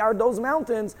today are those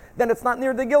mountains, then it's not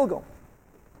near the Gilgal.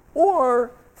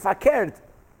 Or Fakert,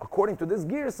 according to this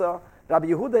Girsa, Rabbi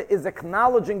Yehuda is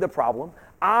acknowledging the problem.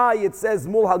 It says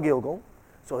Mul HaGilgal.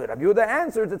 So Rabbi Yehuda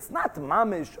answers, it's not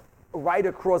Mamish right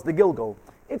across the Gilgal.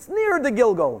 It's near the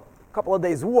Gilgal, a couple of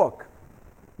days' walk.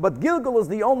 But Gilgal is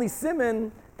the only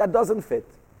siman that doesn't fit.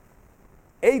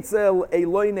 Eitzel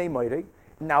Eloine Moire.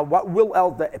 Now, what will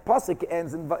else? The pasuk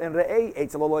ends in Re'ei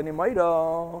Eitzel Eloine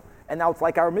Moire, and now it's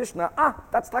like our Mishnah.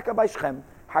 That's Taka by Shechem.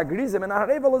 Har Gerizim and Har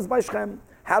Eivel is by Shechem.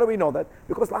 How do we know that?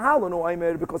 Because Lahalon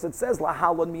Oimer, because it says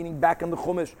Lahalon, meaning back in the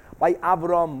Chumash by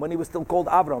Avram when he was still called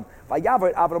Avram.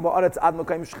 Vayavar Avram ba'aretz ad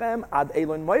Mekayim Shechem ad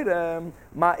Eloine Moire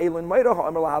ma Eloine Moire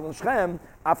ha'omer Lahalon Shechem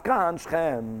Afkan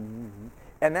Shechem.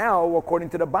 And now, according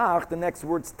to the Bach, the next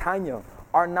words Tanya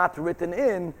are not written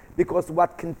in because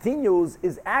what continues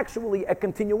is actually a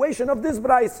continuation of this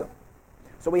Braisa.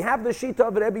 So we have the Shita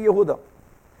of Rebbe Yehuda.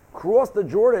 Cross the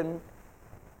Jordan,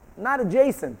 not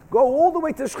adjacent. Go all the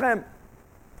way to Shechem.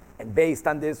 And based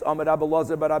on this, Amar Rabbi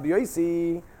Lazar bar Rabbi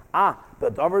Yosi,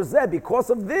 the Davar Zeh, because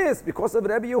of this, because of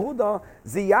Rebbe Yehuda,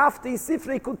 Ziyafti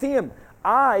Sifrei Kutiyim.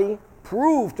 I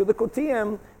proved to the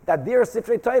Kutiyim that their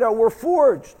Sifrei Torah were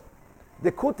forged.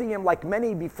 The Kutiyim, like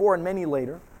many before and many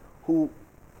later, who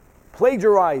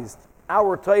plagiarized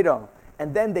our Torah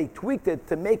and then they tweaked it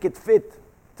to make it fit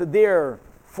to their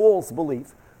false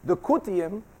belief. The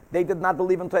Kutiyim, they did not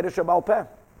believe in Torah Shebaal Peh.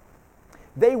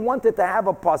 They wanted to have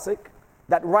a pasuk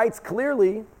that writes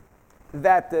clearly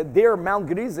that their Mount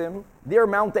Gerizim, their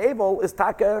Mount Eivel is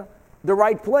Taka, the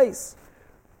right place.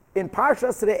 In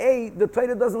Parshas Re'ei, the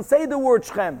Torah doesn't say the word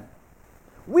Shechem.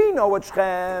 We know it's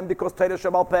Shechem because Torah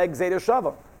Shebaal Peh Gzeira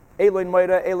Shava. Eloin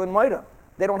Moira.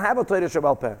 They don't have a Torah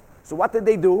Shebaal Peh. So what did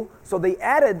they do? So they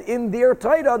added in their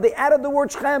Torah, they added the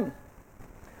word Shechem.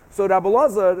 So Rabbi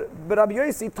Lazar, Rabbi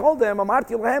Yosi told them,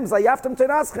 Amarti Lahem, Zayaftem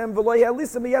Teraschem, V'lo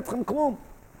Ye'alisem Yetchem Klum.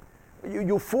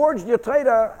 You forged your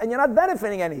Torah and you're not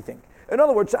benefiting anything. In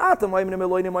other words, we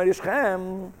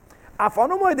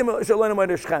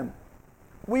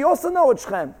also know it's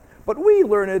Shechem, but we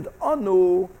learned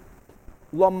Anu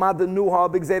Lamadenuha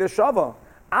B'Gzeira Shava.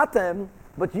 Atem,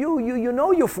 but you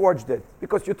know you forged it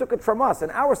because you took it from us,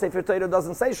 and our Sefer Torah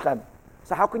doesn't say Shechem.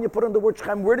 So how can you put in the word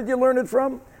Shechem? Where did you learn it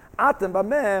from? Atem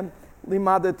b'mem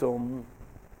limadetum.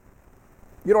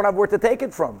 You don't have where to take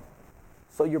it from.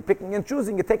 So you're picking and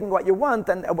choosing, you're taking what you want,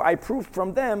 and I proved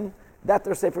from them that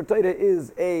their Sefer Torah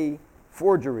is a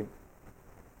forgery.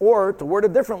 Or, to word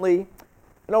it differently,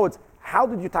 how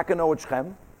did you know it's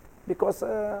Shechem? Because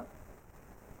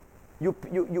you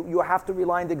have to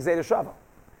rely on the Gzeira Shava.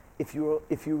 If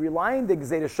you rely on the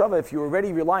Gzeira Shava, if you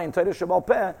already rely on Torah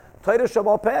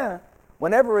Shebaal Peh,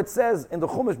 whenever it says in the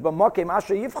Chumash, B'makim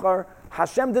Asher Yivchar,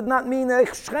 Hashem did not mean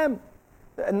Shechem.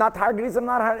 Not Har Gerizim,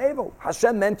 not Har Eivel.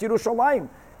 Hashem meant Yerushalayim.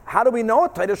 How do we know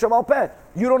it? Torah Shebaal Peh.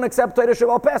 You don't accept Torah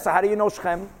Shebaal Peh, so how do you know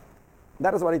Shechem?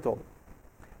 That is what he told him.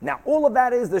 Now, all of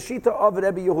that is the Shita of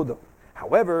Rebbe Yehuda.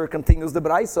 However, continues the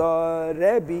Braisa,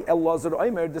 Rebbe Elazar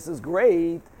Omer, this is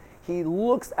great. He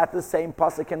looks at the same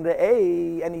pasuk in the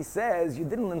A, and he says, you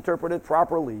didn't interpret it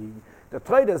properly. The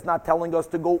Torah is not telling us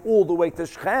to go all the way to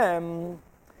Shechem.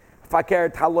 Since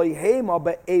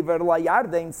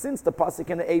the pasuk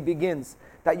in the A begins,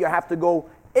 that you have to go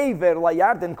Ever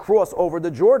Layarden, cross over the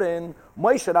Jordan,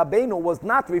 Moshe Rabbeinu was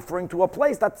not referring to a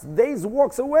place that's days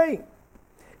walks away.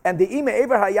 And the Ime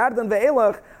Ever Hayarden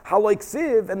Ve'elach Haloi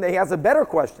Ksiv, and he has a better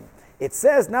question. It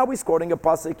says, now he's quoting a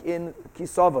pasuk in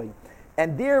Kisavai,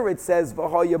 and there it says,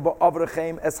 V'hoya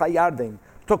ba'avrechem es hayarden.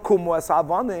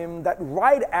 that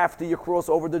right after you cross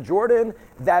over the Jordan,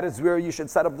 that is where you should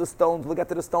set up the stones. We'll get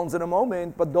to the stones in a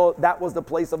moment, but that was the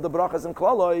place of the brachas and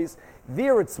klalois.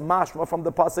 There it's mashma from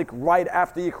the pasuk right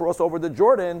after you cross over the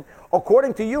Jordan.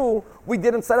 According to you, we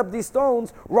didn't set up these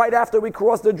stones right after we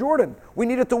crossed the Jordan. We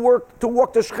needed to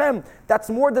walk to Shechem. That's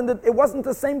more than it wasn't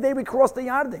the same day we crossed the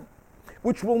Yarden.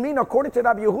 Which will mean, according to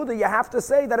Rabbi Yehuda, you have to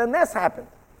say that a nes happened.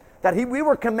 That we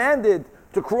were commanded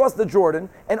to cross the Jordan,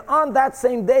 and on that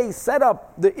same day set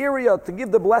up the area to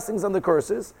give the blessings and the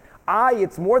curses.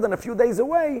 It's more than a few days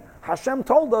away. Hashem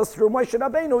told us through Moshe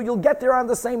Rabbeinu, you'll get there on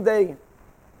the same day.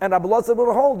 And Rabbi Elazar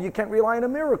will hold, you can't rely on a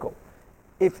miracle.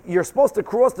 If you're supposed to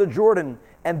cross the Jordan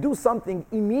and do something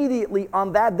immediately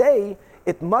on that day,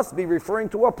 it must be referring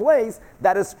to a place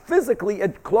that is physically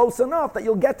close enough that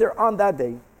you'll get there on that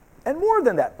day. And more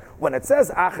than that, when it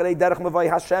says Achrei derech mevay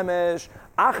hashemesh,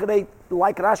 Achrei,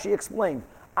 like Rashi explained,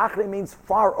 Achrei means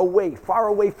far away. Far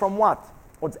away from what?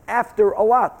 What's after a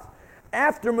lot?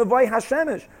 After mevay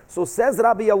hashemesh. So says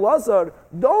Rabbi Elazar,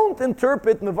 don't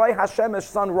interpret mevay hashemesh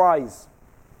sunrise.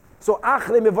 So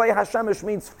Achrei mevay hashemesh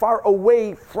means far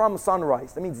away from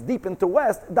sunrise. That means deep into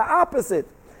west. The opposite.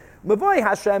 Mevay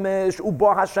hashemesh, uba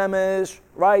hashemesh,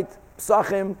 right?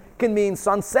 Psachim can mean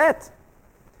sunset.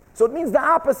 So it means the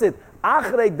opposite.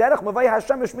 Achrei derech mevay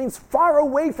hashemesh means far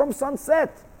away from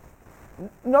sunset.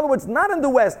 In other words, not in the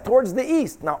west, towards the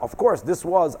east. Now, of course, this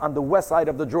was on the west side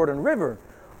of the Jordan River.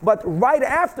 But right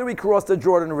after we crossed the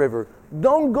Jordan River,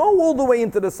 don't go all the way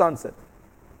into the sunset.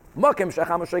 And then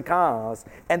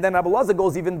Rabbi Elazar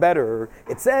goes even better.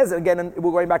 It says, again, and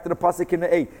we're going back to the pasuk in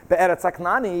the 8, Be'eretz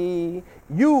Haknani,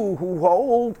 you who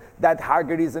hold that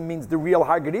Hargerizim means the real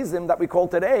Hargerizim that we call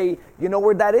today, you know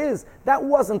where that is? That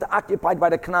wasn't occupied by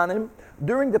the Knanim.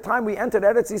 During the time we entered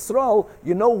Eretz Yisrael,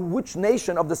 you know which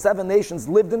nation of the 7 nations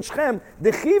lived in Shechem?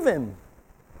 The Chivim.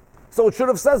 So it should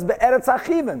have says Be'eretz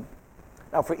HaChivim.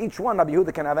 Now for each one, Rabbi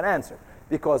Yehuda can have an answer,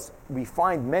 because we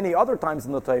find many other times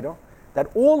in the Torah that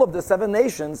all of the 7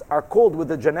 nations are called with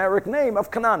the generic name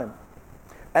of Canaanim.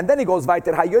 And then he goes,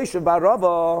 Vaiter Hayoshev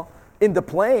Barava, in the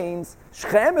plains.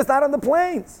 Shechem is not on the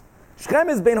plains. Shechem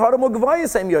is Ben Haram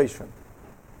Ugvayis Em Yoshvim.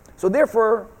 So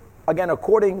therefore, again,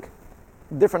 according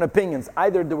different opinions,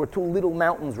 either there were 2 little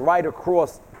mountains right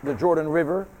across the Jordan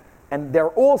River, and they're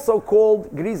also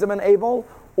called Gerizim and Evel,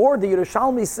 or the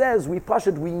Yerushalmi says,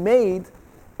 we made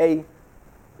a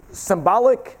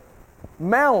symbolic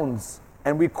mounds,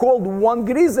 and we called one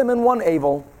Gerizim and one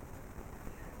Evel.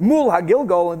 Mul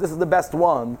HaGilgal, and this is the best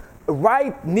one,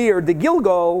 right near the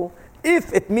Gilgal,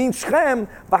 if it means Shechem,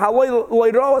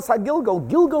 HaGilgal.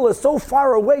 Gilgal is so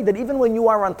far away that even when you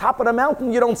are on top of the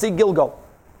mountain, you don't see Gilgal.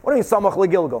 What do you mean, Samach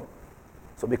LeGilgal?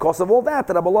 So because of all that,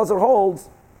 Rabbi Elazar holds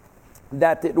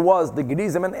that it was the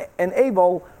Gerizim and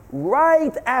Evel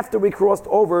right after we crossed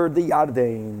over the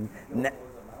Yarden.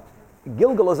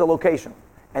 Gilgal is a location.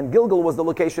 And Gilgal was the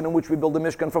location in which we built the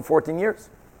Mishkan for 14 years.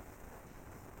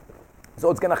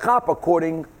 So it's going to chap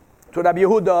according to Rabbi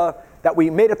Yehuda that we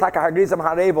made a Taka HaGerizim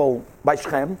HaRevel by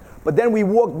Shechem, but then we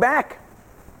walked back.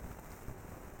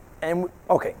 And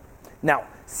okay, now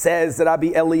says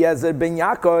Rabbi Eliezer ben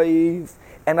Yaakov,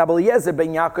 and Rabbi Eliezer ben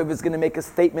Yaakov is going to make a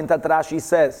statement that Rashi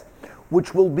says,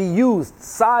 which will be used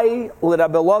Sai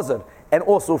l'Rabbi Elazar, and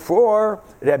also for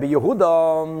Rabbi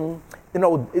Yehuda. You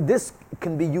know, this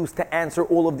can be used to answer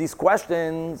all of these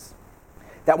questions.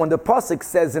 That when the pasuk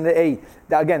says in the A,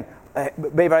 that again,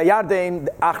 Beivar Yarden,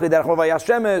 Achri derech mevay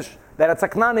hashemesh, Be'eretz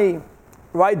Haknani,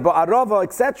 right, Ba'arava,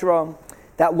 etc.,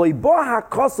 that loiba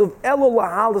hakasuv elo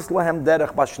lahalis lahem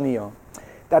derech bashniya.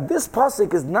 That this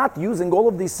pasuk is not using all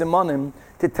of these simanim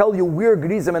to tell you where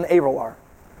Gerizim and Evel are.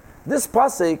 This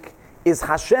pasuk is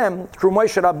Hashem, through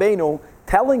Moshe Rabbeinu,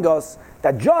 telling us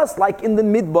that just like in the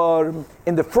Midbar,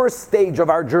 in the first stage of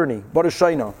our journey, Baruch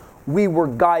Shana, we were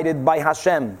guided by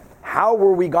Hashem. How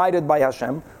were we guided by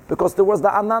Hashem? Because there was the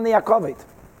Anani Yakovit.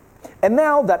 And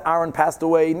now that Aaron passed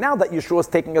away, now that Yeshua is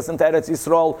taking us into Eretz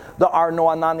Yisrael, there are no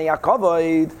Anani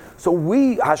Yakovit. So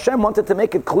Hashem wanted to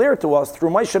make it clear to us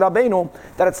through Moshe Rabbeinu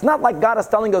that it's not like God is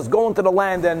telling us, go into the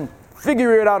land and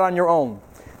figure it out on your own.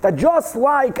 That just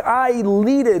like I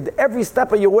leaded every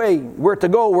step of your way, where to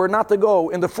go, where not to go,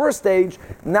 in the first stage,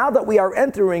 now that we are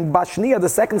entering Bashniya, the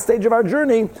second stage of our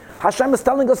journey, Hashem is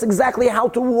telling us exactly how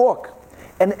to walk.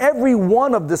 And every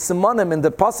one of the simanim in the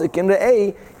pasuk in the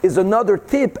A is another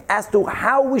tip as to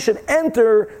how we should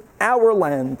enter our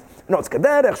land. No, it's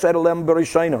kaderech sherelem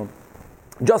b'rishayna.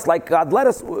 Just like God led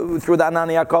us through the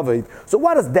Anani Yakovit. So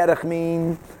what does derech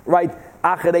mean? Right?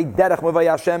 Achrei derech mevay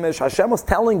hashemesh. Hashem was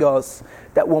telling us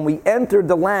that when we entered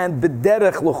the land,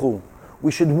 b'derech l'chu,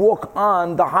 We should walk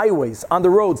on the highways, on the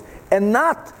roads, and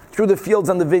not through the fields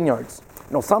and the vineyards.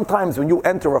 Sometimes when you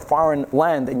enter a foreign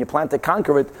land and you plan to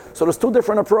conquer it, so there's two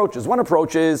different approaches. One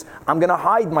approach is, I'm going to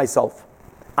hide myself.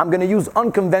 I'm going to use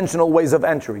unconventional ways of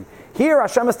entry. Here,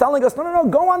 Hashem is telling us, no,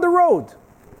 go on the road.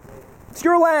 It's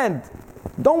your land.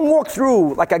 Don't walk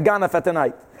through like a ganaf at the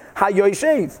night.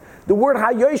 Hayoishev. The word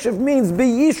hayoishev means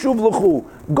biyishuv l'chu.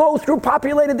 Go through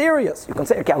populated areas. You can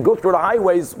say, okay, I'll go through the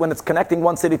highways when it's connecting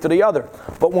one city to the other.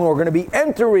 But when we're going to be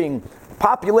entering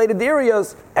populated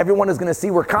areas, everyone is going to see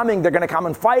we're coming. They're going to come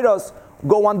and fight us.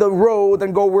 Go on the road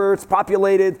and go where it's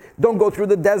populated. Don't go through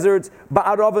the deserts.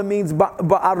 Ba'arava means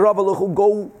ba'arava l'chu.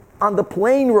 Go on the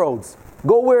plain roads.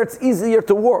 Go where it's easier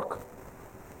to work.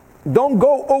 Don't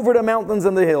go over the mountains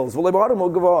and the hills.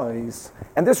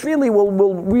 And this really will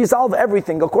resolve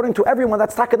everything according to everyone.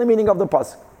 That's not the meaning of the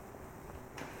pasuk.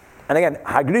 And again,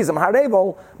 Hagrizim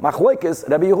Harevel, Machloikis,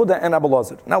 Rabbi Yehuda and Abba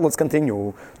Lazar. Now let's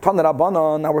continue. Tana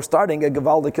Rabbana, now we're starting a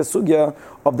Gevaldik Sugya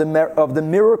of the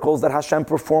miracles that Hashem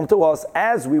performed to us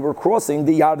as we were crossing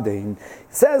the Yarden.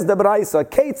 Says the Braisa,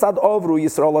 Keitzad Ovru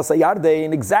Yisrael Asa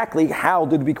Yarden, exactly how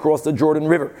did we cross the Jordan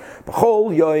River?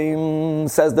 B'chol Yoim,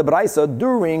 says the Braisa,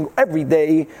 during every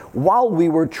day while we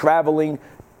were traveling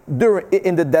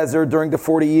in the desert during the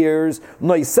 40 years,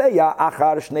 Noiseya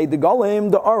Achar Shnei Degalim,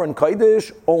 the Aron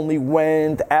Kodesh only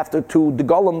went after two.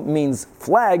 Degalim means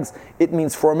flags, it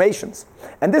means formations.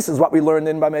 And this is what we learned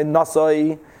in Bamei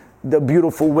Nasai, the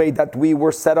beautiful way that we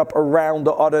were set up around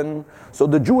the Aron. So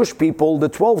the Jewish people, the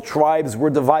 12 tribes,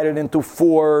 were divided into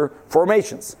 4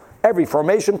 formations. Every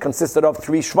formation consisted of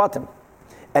 3 Shvatim.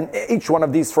 And each one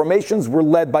of these formations were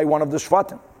led by one of the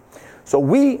Shvatim. So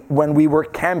when we were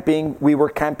camping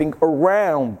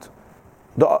around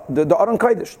the Aron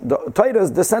Kodesh. The Torah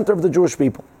is the center of the Jewish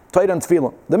people. Torah and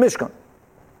Tefillah, the Mishkan.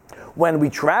 When we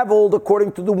traveled,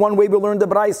 according to the one way we learned the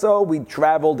Braisa, we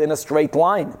traveled in a straight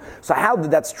line. So how did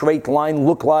that straight line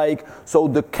look like? So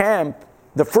the camp,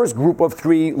 the first group of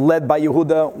 3 led by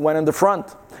Yehuda went in the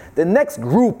front. The next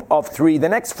group of 3, the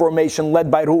next formation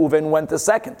led by Reuven went the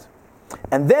second.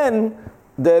 And then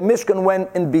the Mishkan went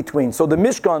in between. So the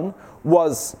Mishkan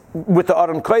was with the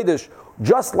Aron Kodesh,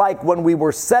 just like when we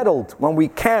were settled, when we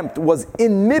camped, was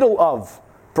in middle of,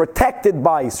 protected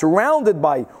by, surrounded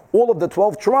by all of the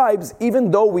 12 tribes,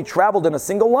 even though we traveled in a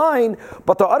single line,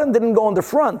 but the Aron didn't go on the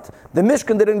front. The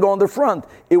Mishkan didn't go on the front.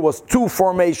 It was 2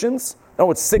 formations. No,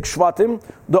 it's 6 Shvatim,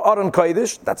 the Aron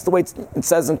Kodesh, that's the way it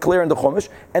says in clear in the Chumash,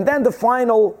 and then the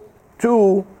final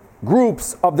 2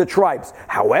 groups of the tribes.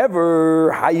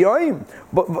 However, Hayoim,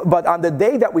 but on the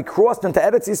day that we crossed into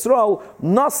Eretz Yisrael,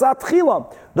 Nasat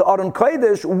Chila, the Aron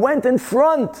Kodesh went in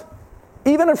front,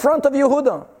 even in front of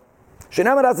Yehuda.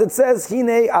 Shenemer, as it says,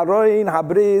 Hine Aroin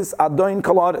Habris Adoin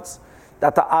Kalaretz,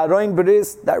 that the Aroin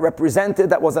Bris that represented,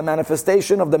 that was a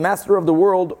manifestation of the Master of the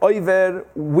world, Oiver,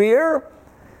 where?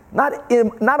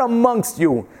 Not amongst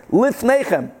you,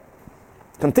 Lifnechem.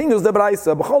 Continues the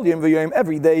Braisa, B'chol Yom V'Yom,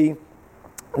 every day.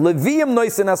 Leviim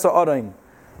Noisin Asa Aroin.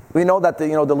 We know that the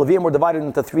Leviim were divided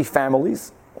into 3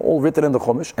 families, all written in the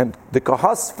Chumash, and the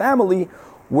Kahas family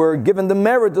were given the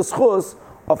merit, the schus,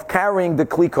 of carrying the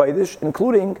Kli Kodesh,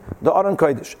 including the Aron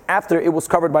Kodesh, after it was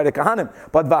covered by the Kahanim.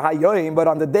 But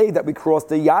on the day that we crossed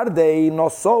the Yardei,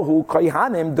 Nosohu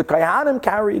Kohanim, the Kohanim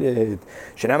carried it.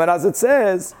 Shenemer, as it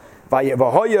says, that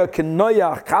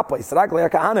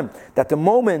the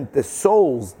moment the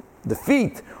soles, the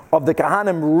feet of the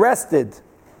Kahanim rested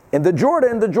in the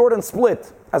Jordan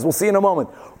split, as we'll see in a moment.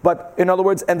 But in other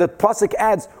words, and the pasuk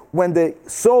adds, when the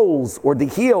soles or the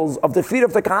heels of the feet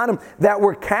of the Kahanim that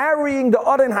were carrying the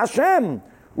Aron Hashem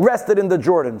rested in the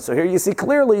Jordan. So here you see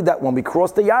clearly that when we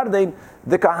crossed the Yarden,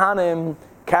 the Kahanim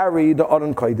carried the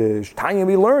Aron Kodesh. Tanya,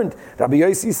 we learned, Rabbi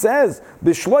Yossi says,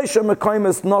 B'shloisha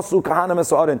mekaymes nasu Kahanim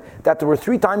es Aron, that there were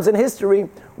 3 times in history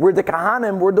where the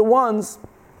Kahanim were the ones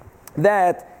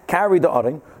that carried the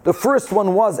Aron. The first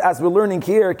one was, as we're learning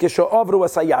here, Kisha Avru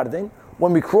es Hayarden.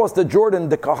 When we crossed the Jordan,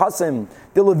 the Kahasim,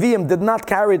 the Leviim did not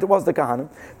carry it, it was the Kahanim.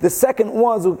 The second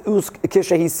was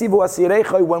Kisha Hisivu es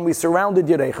Yerechai, when we surrounded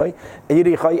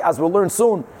Yerechai, as we'll learn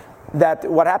soon, that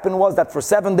what happened was that for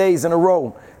 7 days in a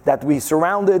row, that we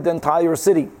surrounded the entire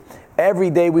city. Every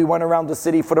day we went around the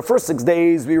city. For the first 6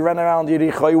 days, we ran around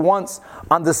Yerichai once.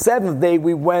 On the 7th day,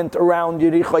 we went around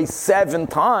Yerichai 7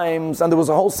 times, and there was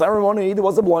a whole ceremony. There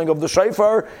was the blowing of the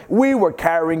shofar. We were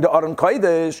carrying the Aron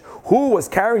Kodesh. Who was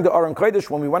carrying the Aron Kodesh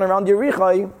when we went around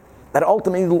Yerichai? That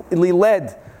ultimately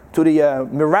led to the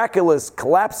miraculous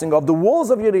collapsing of the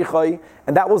walls of Yerichai,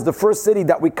 and that was the first city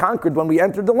that we conquered when we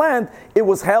entered the land. It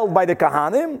was held by the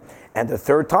Kahanim. And the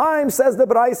third time, says the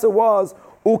Braisa, was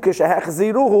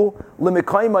ukeshehechziruhu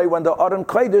lemikaymai, when the Aron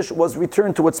Kodesh was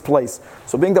returned to its place.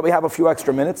 So being that we have a few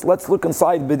extra minutes, let's look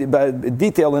inside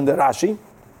detail in the Rashi.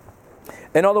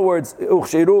 In other words,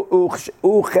 6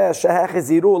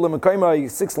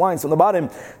 lines from the bottom,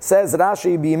 says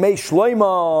Rashi, B'imei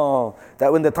Shloima,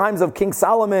 that in the times of King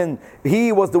Solomon,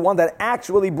 he was the one that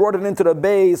actually brought it into the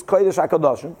base, Kodesh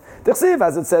HaKadoshim. T'chsiv,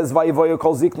 as it says, Vayivoyu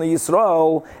kol zikna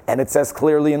Yisrael, and it says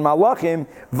clearly in Malachim,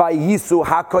 Vayisu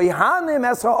HaKoyhanim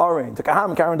es ha'arin, the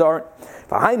Kahanim carrying the Aron.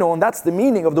 And that's the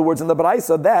meaning of the words in the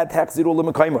Baraisa, that Hechziru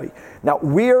l'mekaymai. Now,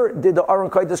 where did the Aron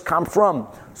Kodesh come from?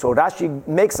 So Rashi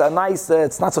makes a nice,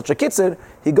 it's not such a kitzur,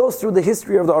 he goes through the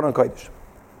history of the Aron Kodesh.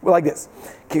 Like this.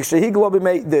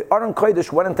 The Aron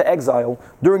Kodesh went into exile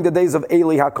during the days of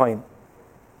Eli HaKohen.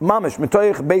 Mamish,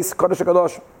 mitoich beis Kodesh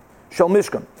HaKadosh, shel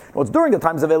Mishkan. It's during the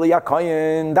times of Eli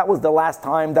HaKohen, that was the last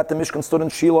time that the Mishkan stood in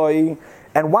Shiloh.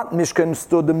 And what Mishkan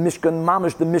stood? The Mishkan,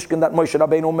 Mamish, the Mishkan that Moshe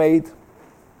Rabbeinu made.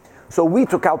 So we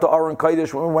took out the Aron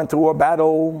Kodesh when we went to a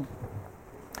battle,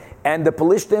 and the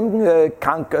Pelishtim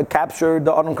captured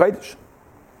the Aron Kodesh.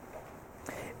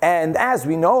 And as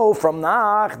we know from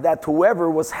Nach, that whoever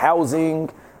was housing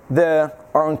the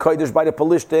Aron Kodesh by the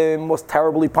Pelishtim was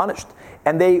terribly punished.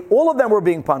 And all of them were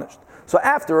being punished. So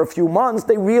after a few months,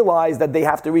 they realized that they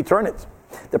have to return it.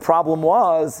 The problem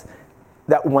was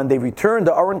that when they returned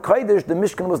the Aron Kodesh, the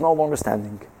Mishkan was no longer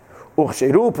standing. And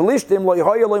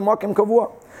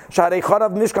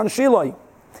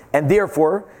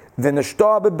therefore, the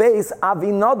Neshtab base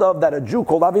Avinadav, that a Jew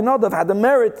called Avinadav had the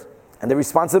merit and the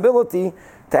responsibility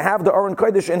to have the Aron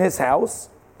Kodesh in his house.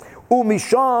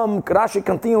 Umisham, Rashi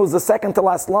continues the second to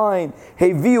last line,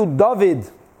 Heviu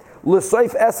David,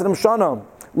 L'Soif Esrim Shana,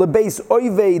 L'Beis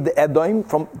Oived Edom,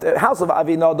 from the house of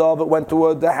Avinadav, it went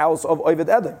to the house of Oived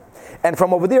Edom. And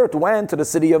from over there it went to the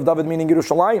city of David, meaning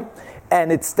Yerushalayim.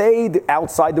 And it stayed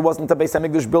outside, there wasn't a Beis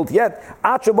HaMikdash built yet.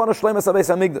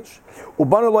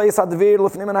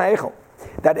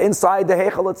 That inside the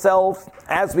Heichel itself,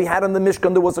 as we had in the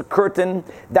Mishkan, there was a curtain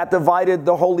that divided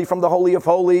the Holy from the Holy of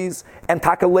Holies. And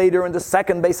taka later in the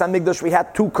second Beis HaMikdash, we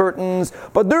had two curtains.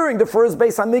 But during the first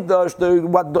Beis HaMikdash,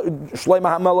 what Shlomo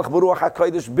HaMelech Baruch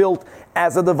HaKodesh built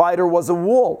as a divider was a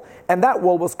wall. And that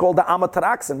wall was called the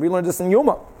Amataraxin. We learned this in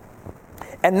Yuma.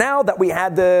 And now that we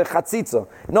had the chatzitza,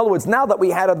 in other words, now that we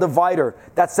had a divider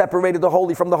that separated the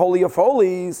Holy from the Holy of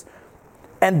Holies,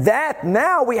 and that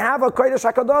now we have a Kodesh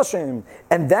HaKadoshim,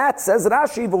 and that says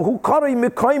Rashi, "V'hu karei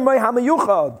mikoymai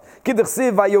hamayuchad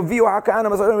k'dechsiv vayoviu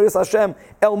hakahanim as Hashem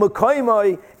el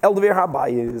mikoymai el dvir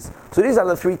habayis." So these are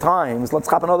the three times. Let's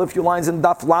hop another few lines in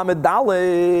Daf Lamed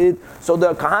Daled. So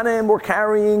the Kahanim were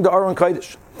carrying the Aron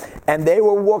Kodesh, and they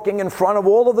were walking in front of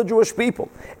all of the Jewish people.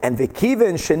 And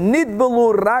v'kiven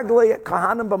shenidbelu raglei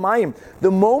kahanim b'mayim, the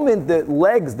moment the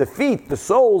legs, the feet, the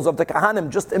soles of the kahanim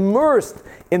just immersed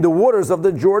in the waters of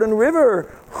the Jordan River.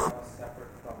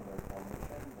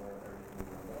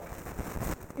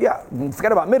 Yeah,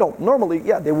 forget about middle. Normally,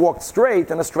 they walked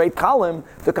straight in a straight column.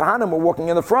 The kahanim were walking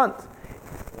in the front.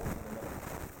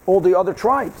 All the other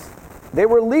tribes, they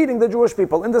were leading the Jewish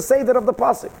people in the Seder of the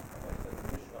Pasuk.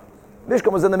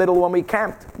 Mishkan was in the middle when we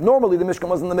camped. Normally the Mishkan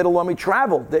was in the middle when we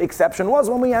traveled. The exception was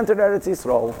when we entered Eretz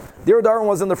Yisrael. The Aron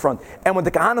was in the front. And when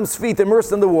the Kahanim's feet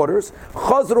immersed in the waters,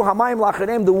 Chazru Hamayim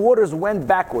Lacharim, the waters went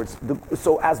backwards.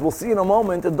 So as we'll see in a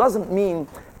moment, it doesn't mean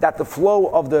that the flow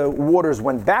of the waters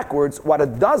went backwards. What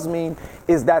it does mean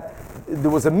is that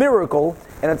there was a miracle,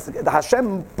 and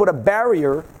Hashem put a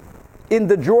barrier in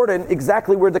the Jordan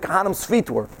exactly where the Kahanim's feet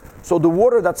were. So the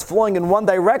water that's flowing in one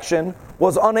direction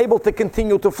was unable to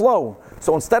continue to flow.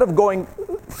 So instead of going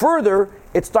further,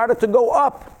 it started to go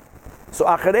up. So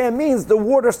acharei means the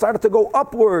water started to go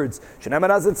upwards.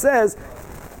 Shneimar, as it says,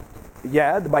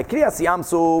 by Kriyas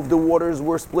Yamsuf, the waters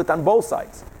were split on both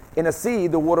sides. In a sea,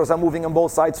 the waters are moving on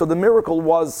both sides. So the miracle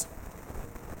was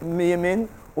miyamin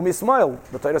umismail.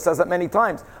 The Torah says that many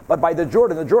times. But by the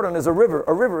Jordan is a river.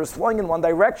 A river is flowing in one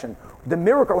direction. The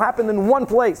miracle happened in one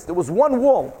place. There was one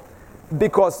wall.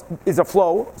 Because it's a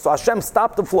flow, so Hashem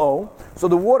stopped the flow, so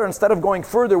the water, instead of going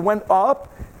further, went up,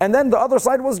 and then the other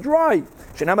side was dry.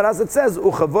 Shneimar, as it says,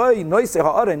 Uchavoy noise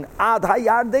ha'aron ad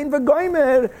hayarden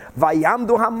v'goymer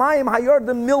vayamdu hamayim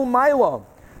hayarden mil maila,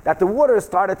 that the water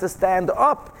started to stand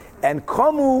up, and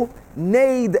kamu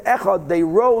neid echad, they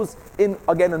rose in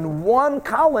one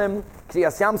column.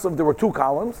 Kriyas Yamsuf, there were two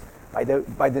columns. By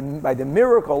the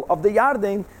miracle of the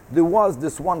Yarden, there was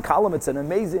this one column. It's an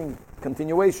amazing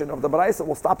continuation of the Baraisa.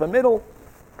 We'll stop in middle.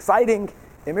 Exciting.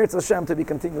 Emir Hashem to be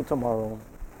continued tomorrow.